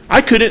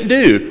 I couldn't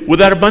do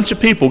without a bunch of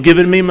people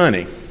giving me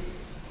money.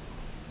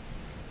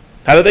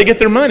 How do they get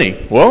their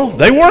money? Well,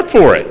 they work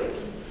for it.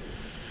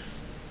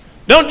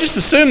 Don't just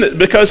assume that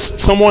because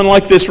someone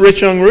like this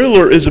rich young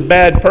ruler is a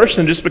bad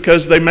person just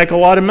because they make a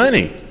lot of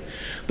money.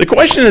 The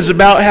question is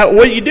about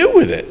what you do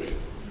with it,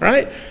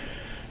 right?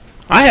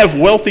 I have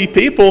wealthy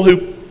people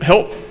who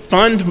help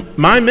fund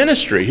my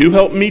ministry, who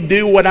help me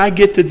do what I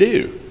get to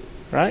do,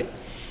 right?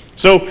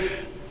 So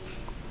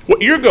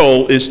what your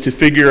goal is to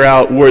figure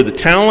out where the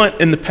talent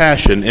and the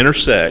passion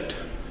intersect,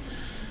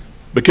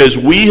 because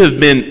we have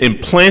been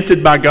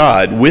implanted by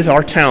God with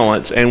our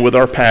talents and with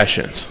our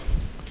passions.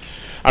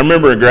 I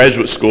remember in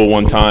graduate school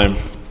one time,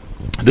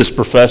 this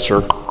professor,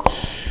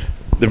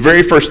 the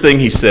very first thing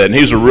he said, and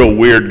he was a real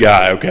weird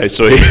guy, okay,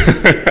 so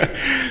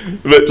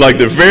but like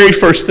the very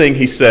first thing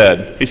he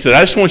said, I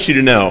just want you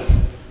to know,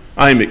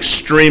 I am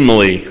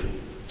extremely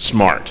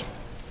smart.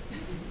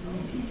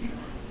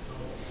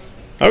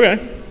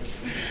 Okay.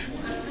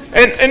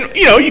 And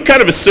you know, you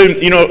kind of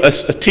assume, you know, a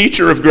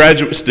teacher of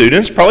graduate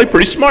students, probably a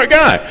pretty smart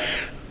guy.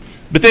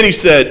 But then he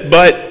said,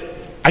 but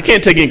I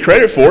can't take any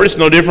credit for it. It's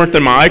no different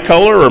than my eye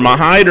color or my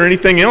height or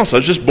anything else. I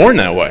was just born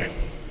that way.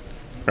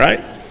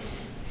 Right?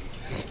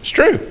 It's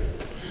true.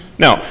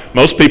 Now,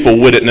 most people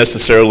wouldn't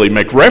necessarily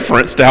make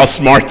reference to how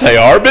smart they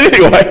are, but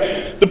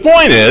anyway, the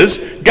point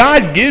is,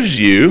 God gives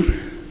you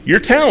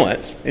your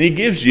talents, and He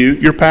gives you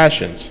your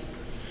passions.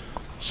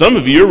 Some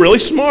of you are really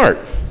smart.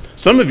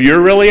 Some of you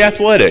are really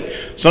athletic.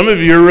 Some of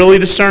you are really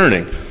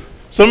discerning.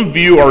 Some of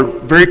you are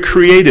very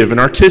creative and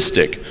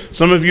artistic.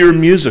 Some of you are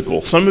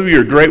musical. Some of you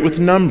are great with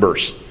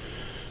numbers.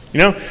 You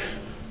know,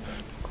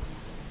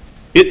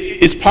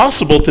 it's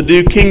possible to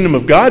do kingdom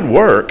of God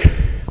work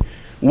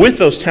with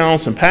those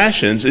talents and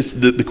passions.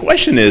 The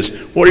question is,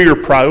 what are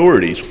your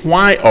priorities?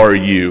 Why are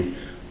you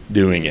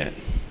doing it?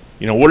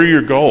 You know, what are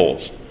your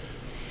goals?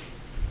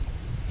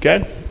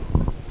 Okay?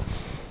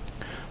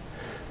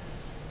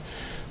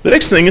 The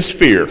next thing is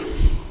fear.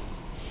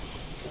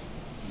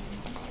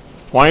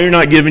 Why you're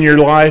not giving your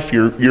life,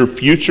 your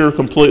future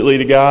completely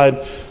to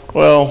God?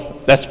 Well,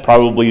 that's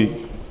probably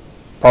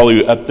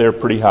up there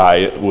pretty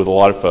high with a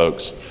lot of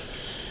folks.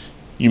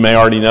 You may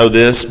already know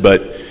this,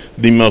 but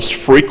the most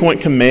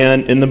frequent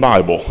command in the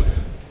Bible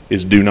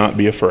is do not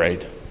be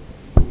afraid.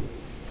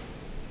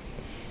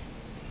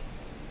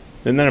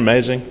 Isn't that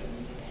amazing?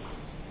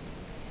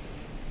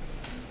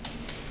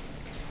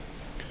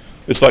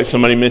 It's like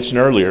somebody mentioned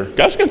earlier,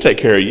 God's going to take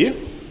care of you.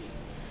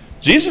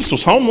 Jesus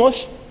was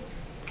homeless.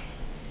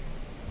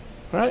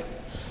 Right?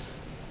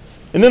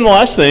 And then the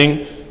last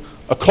thing,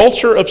 a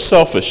culture of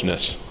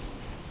selfishness.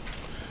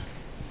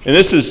 And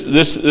this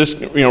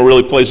you know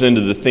really plays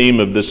into the theme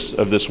of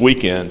this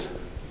weekend.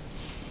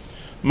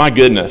 My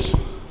goodness.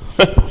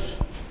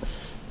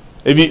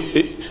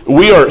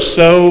 We are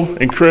so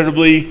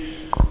incredibly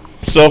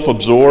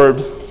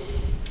self-absorbed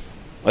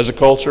as a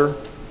culture.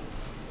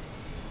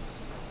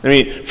 I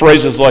mean,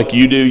 phrases like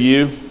you do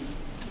you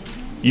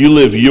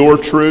live your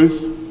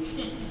truth,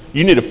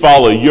 you need to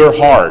follow your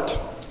heart.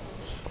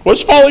 What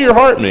does follow your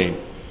heart mean?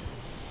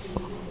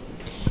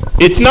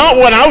 It's not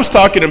what I was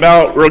talking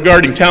about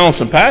regarding talents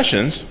and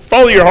passions.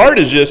 Follow your heart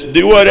is just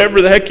do whatever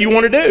the heck you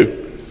want to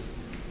do.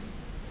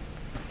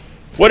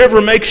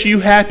 Whatever makes you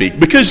happy.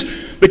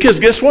 Because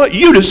guess what?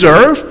 You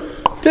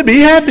deserve to be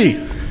happy.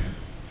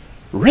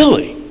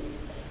 Really?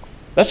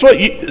 Is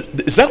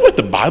that what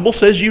the Bible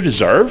says you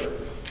deserve?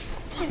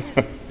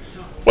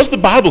 What's the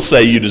Bible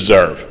say you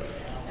deserve?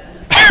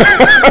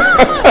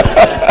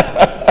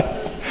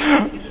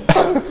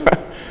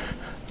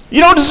 You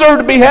don't deserve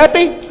to be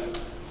happy?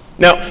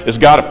 Now, is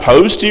God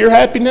opposed to your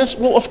happiness?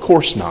 Well, of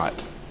course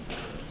not.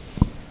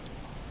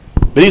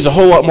 But He's a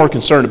whole lot more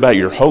concerned about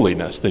your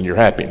holiness than your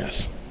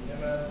happiness.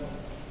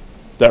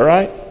 Is that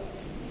right?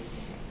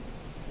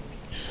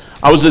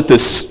 I was at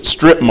this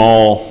strip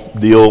mall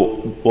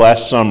deal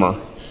last summer.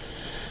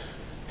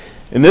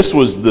 And this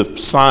was the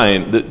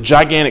sign, the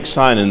gigantic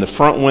sign in the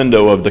front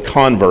window of the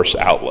Converse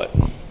outlet.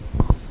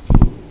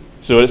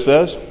 See what it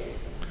says?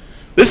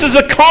 This is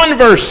a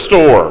Converse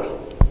store.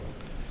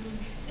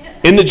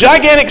 And the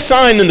gigantic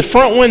sign in the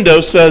front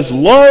window says,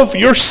 love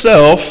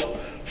yourself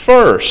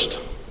first.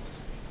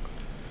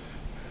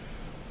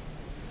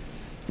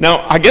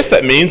 Now, I guess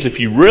that means if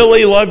you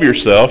really love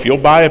yourself, you'll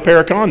buy a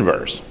pair of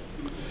Converse.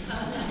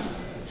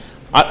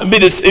 I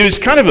mean, it was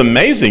kind of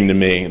amazing to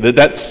me that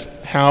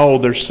that's how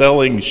they're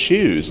selling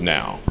shoes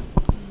now.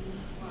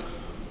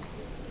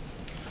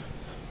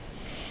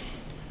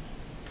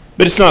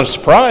 But it's not a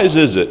surprise,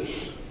 is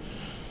it?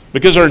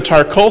 Because our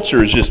entire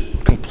culture is just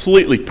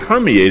completely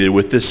permeated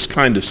with this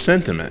kind of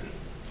sentiment.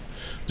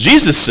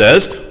 Jesus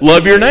says,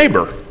 love your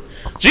neighbor.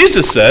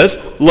 Jesus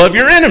says, love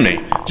your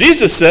enemy.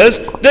 Jesus says,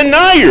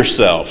 deny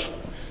yourself.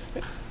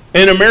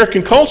 In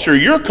American culture,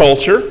 your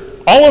culture,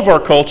 all of our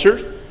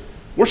culture,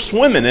 we're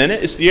swimming in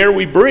it. It's the air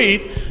we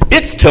breathe.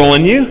 It's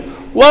telling you,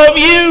 love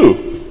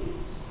you.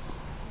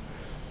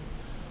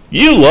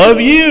 You love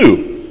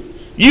you.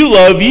 You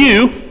love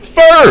you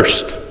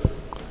first.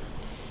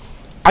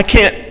 I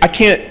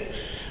can't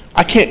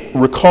I can't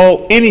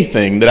recall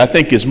anything that I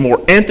think is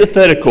more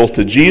antithetical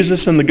to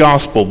Jesus and the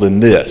gospel than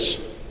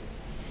this.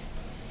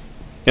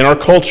 And our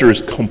culture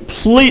is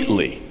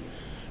completely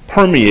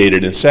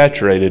permeated and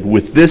saturated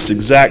with this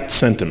exact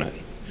sentiment.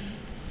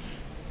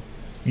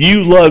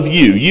 You love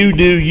you. You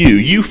do you.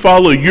 You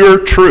follow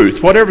your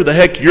truth, whatever the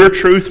heck your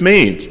truth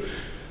means. In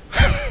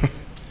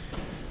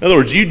other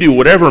words, you do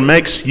whatever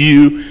makes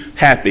you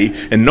happy,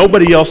 and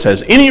nobody else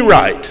has any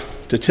right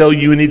to tell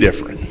you any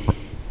different.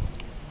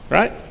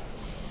 Right?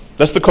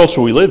 That's the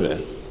culture we live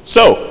in.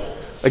 So,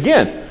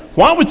 again,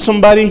 why would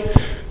somebody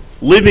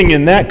living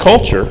in that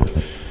culture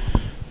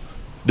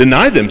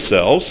deny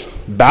themselves,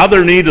 bow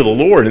their knee to the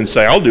Lord, and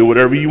say, I'll do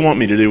whatever you want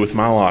me to do with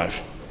my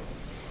life?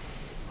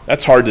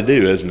 That's hard to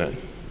do, isn't it?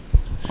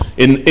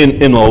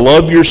 In a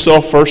love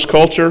yourself first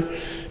culture,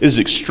 it is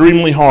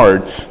extremely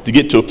hard to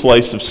get to a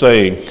place of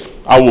saying,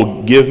 I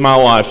will give my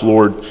life,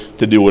 Lord,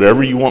 to do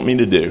whatever you want me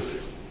to do.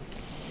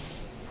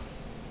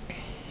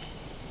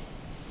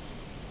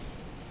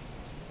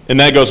 And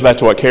that goes back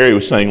to what Carrie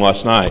was saying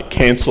last night,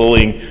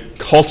 canceling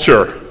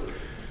culture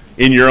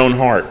in your own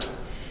heart.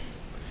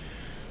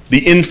 The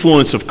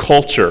influence of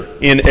culture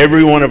in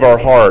every one of our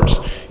hearts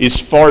is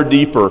far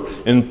deeper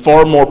and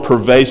far more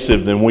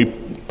pervasive than we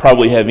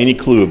probably have any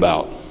clue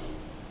about.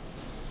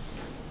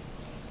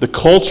 The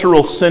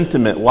cultural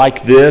sentiment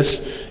like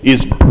this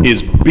is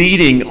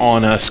beating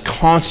on us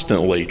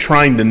constantly,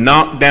 trying to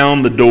knock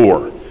down the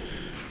door.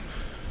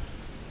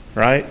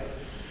 Right?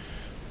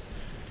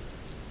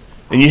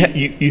 And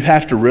you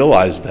have to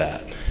realize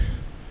that.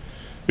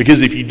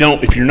 Because if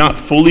you're not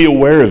fully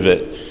aware of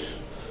it,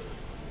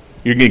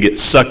 you're going to get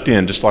sucked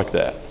in just like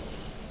that.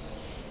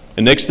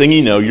 And next thing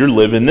you know, you're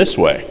living this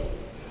way.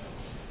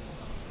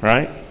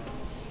 Right?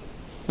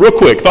 Real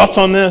quick, thoughts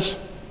on this?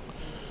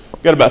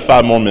 We've got about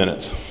 5 more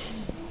minutes.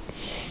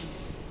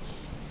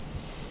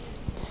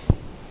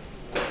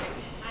 I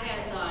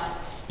had a thought.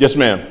 Yes,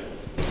 ma'am.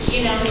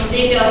 You know, when you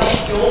think of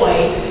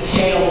joy,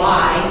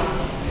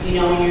 J-O-Y, you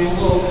know, in your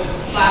little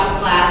Bible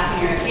class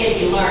when you're a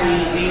kid, you learn, you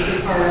know,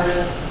 basic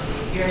first,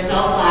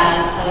 yourself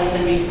last, others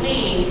in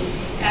between.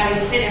 And I was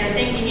just sitting there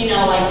thinking, you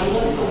know, like you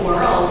look at the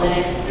world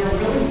and they're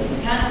really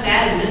kind of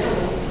sad and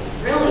miserable.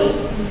 Really.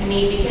 I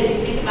mean, because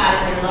you think about it,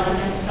 they're loving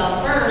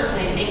themselves first,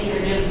 and they think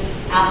they're just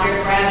out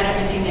there grabbing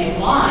everything they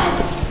want.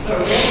 But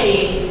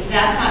really,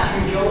 that's not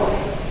true joy.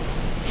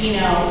 You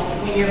know,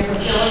 when you're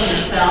fulfilling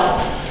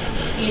yourself,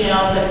 you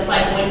know, but it's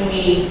like when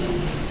we,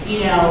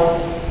 you know,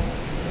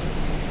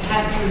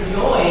 have true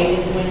joy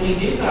is when we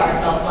do put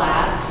ourselves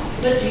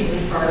last, put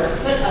Jesus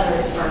first, put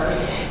others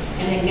first,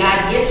 and then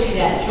God gives you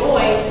that joy,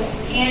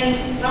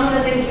 and some of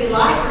the things we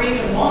like or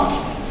even want.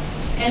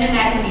 And then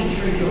that can be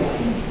true joy.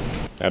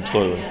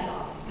 Absolutely. That's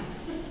awesome.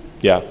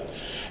 Yeah.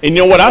 And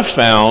you know what I've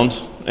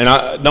found, and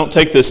I don't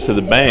take this to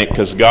the bank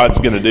because God's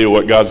going to do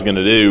what God's going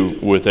to do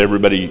with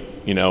everybody,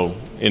 you know,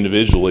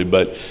 individually,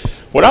 but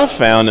what I've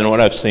found and what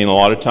I've seen a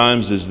lot of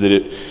times is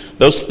that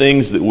those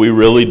things that we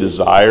really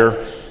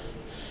desire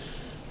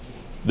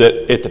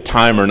that at the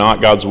time are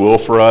not God's will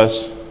for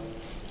us,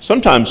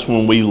 sometimes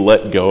when we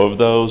let go of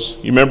those,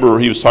 you remember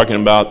he was talking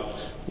about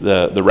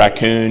the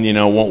raccoon, you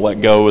know, won't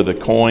let go of the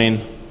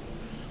coin.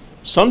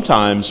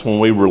 Sometimes when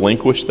we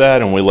relinquish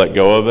that and we let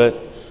go of it,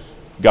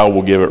 God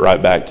will give it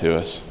right back to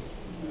us.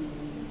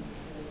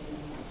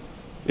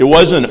 It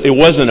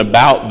wasn't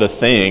about the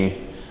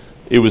thing,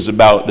 it was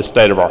about the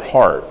state of our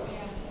heart.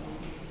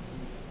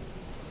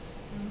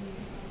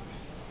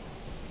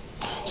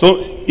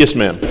 So, yes,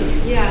 ma'am.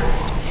 Yeah.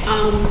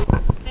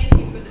 Thank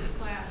you for this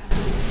class.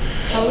 This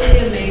is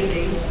totally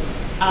amazing.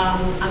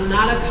 I'm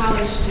not a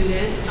college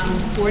student. I'm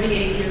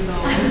 48 years old.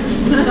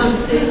 So I'm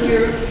sitting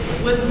here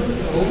with,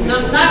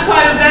 not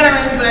quite a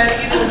veteran, but,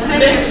 you know,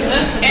 sitting.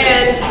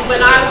 And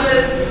when I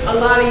was a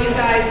lot of you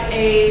guys'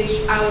 age,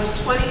 I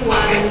was 21.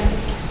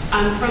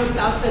 I'm from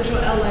South Central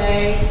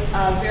LA,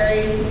 a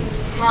very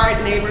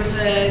hard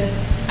neighborhood.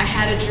 I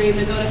had a dream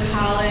to go to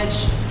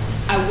college.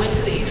 I went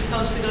to the East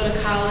Coast to go to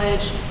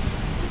college.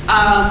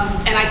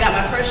 And I got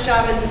my first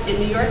job in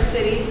New York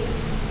City,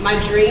 my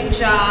dream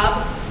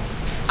job.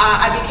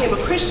 I became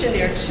a Christian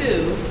there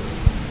too.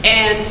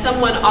 And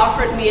someone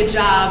offered me a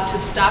job to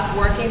stop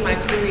working my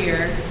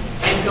career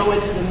and go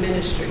into the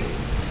ministry.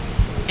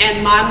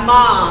 And my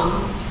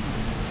mom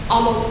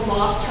almost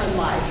lost her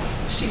life.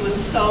 She was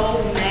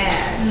so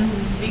mad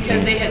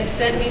because they had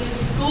sent me to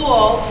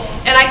school.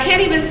 And I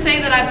can't even say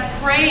that I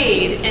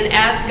prayed and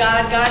asked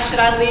God, should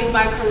I leave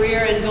my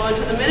career and go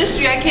into the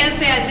ministry? I can't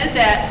say I did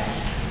that.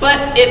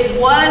 But it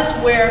was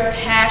where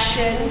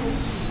passion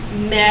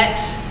met,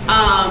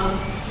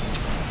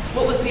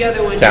 what was the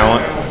other one?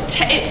 Talent.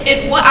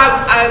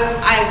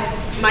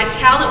 My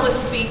talent was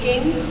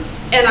speaking,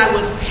 and I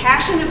was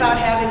passionate about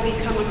having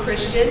become a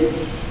Christian,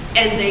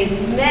 and they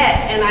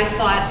met, and I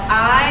thought,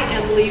 I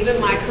am leaving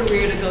my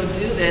career to go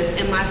do this,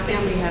 and my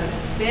family had a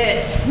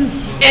fit.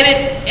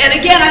 And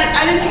again,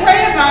 I didn't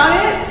pray about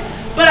it,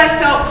 but I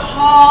felt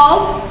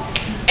called,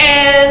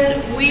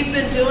 and we've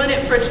been doing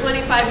it for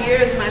 25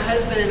 years, my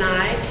husband and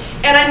I,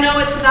 And I know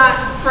it's not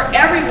for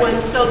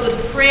everyone, so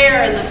the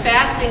prayer and the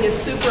fasting is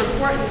super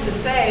important to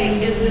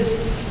say, is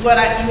this what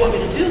you want me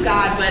to do,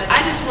 God? But I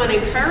just want to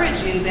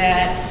encourage you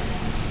that,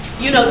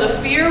 the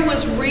fear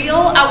was real.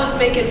 I was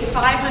making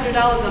 $500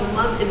 a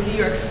month in New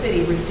York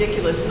City,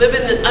 ridiculous,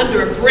 living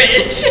under a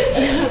bridge.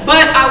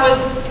 But I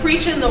was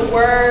preaching the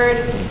word,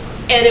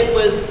 and it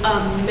was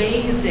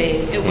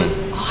amazing. It was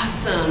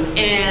awesome.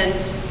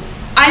 And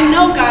I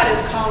know God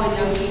is calling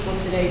young people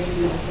today to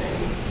do the same.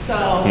 So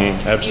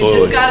absolutely.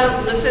 You just got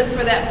to listen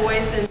for that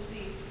voice and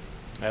see.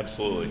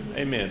 Absolutely.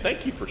 Amen.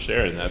 Thank you for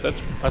sharing that.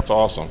 That's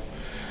awesome.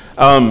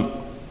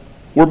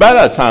 We're about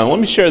out of time. Let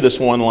me share this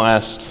one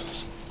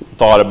last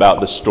thought about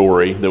the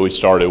story that we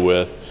started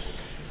with.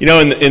 In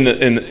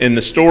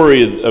the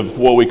story of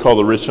what we call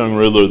the rich young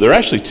ruler, there are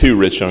actually two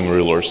rich young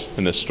rulers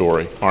in this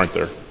story, aren't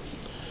there?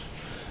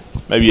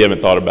 Maybe you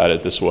haven't thought about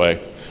it this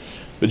way.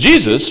 But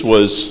Jesus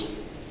was,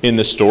 in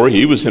this story,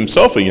 he was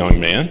himself a young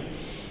man,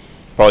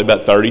 probably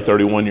about 30,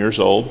 31 years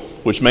old,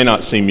 which may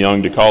not seem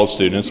young to college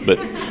students, but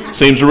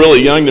seems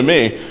really young to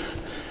me.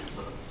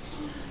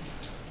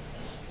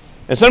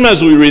 And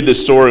sometimes we read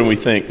this story and we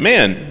think,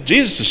 man,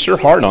 Jesus is sure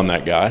hard on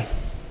that guy.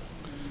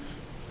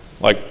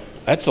 Like,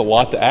 that's a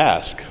lot to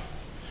ask.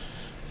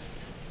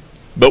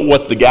 But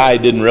what the guy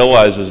didn't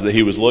realize is that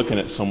he was looking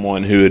at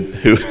someone who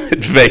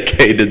had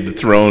vacated the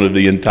throne of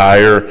the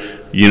entire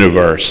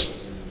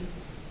universe.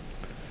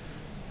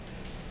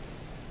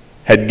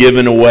 Had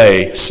given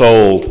away,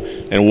 sold,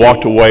 and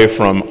walked away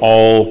from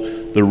all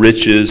the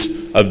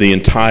riches of the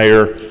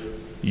entire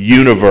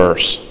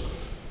universe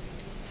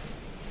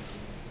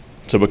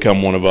to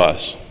become one of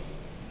us.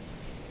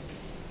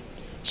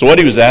 So what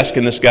he was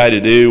asking this guy to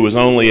do was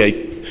only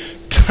a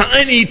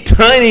tiny,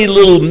 tiny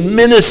little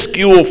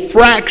minuscule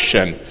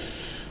fraction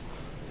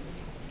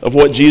of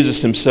what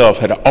Jesus himself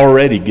had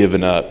already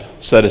given up,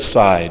 set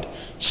aside,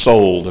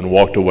 sold, and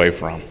walked away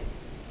from.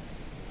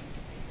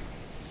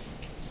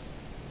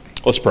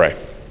 Let's pray.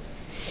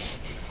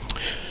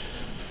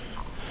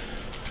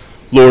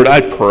 Lord,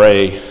 I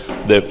pray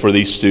that for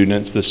these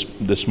students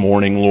this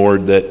morning,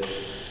 Lord, that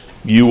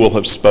you will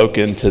have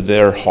spoken to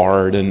their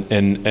heart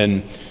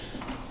and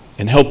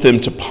help them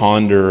to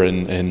ponder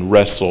and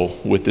wrestle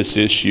with this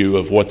issue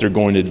of what they're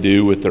going to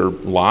do with their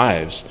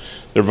lives,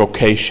 their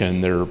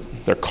vocation,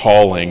 their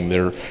calling,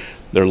 their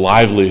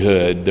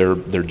livelihood,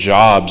 their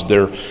jobs,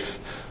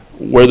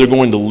 where they're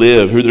going to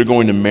live, who they're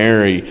going to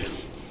marry.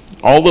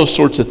 All those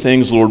sorts of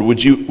things, Lord,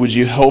 would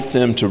you help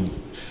them to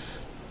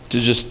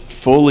just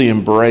fully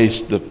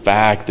embrace the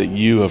fact that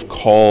you have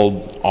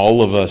called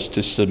all of us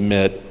to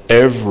submit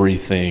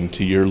everything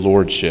to your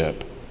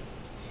lordship.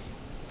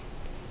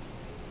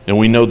 And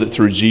we know that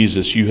through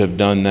Jesus you have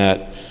done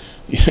that.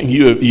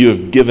 You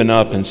have given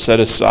up and set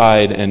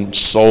aside and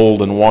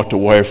sold and walked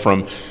away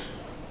from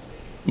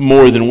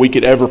more than we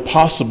could ever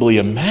possibly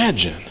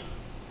imagine.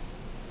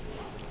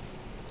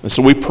 And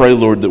so we pray,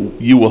 Lord, that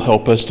you will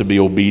help us to be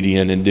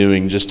obedient in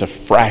doing just a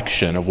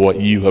fraction of what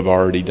you have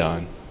already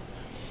done.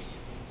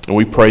 And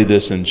we pray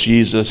this in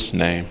Jesus'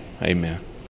 name. Amen.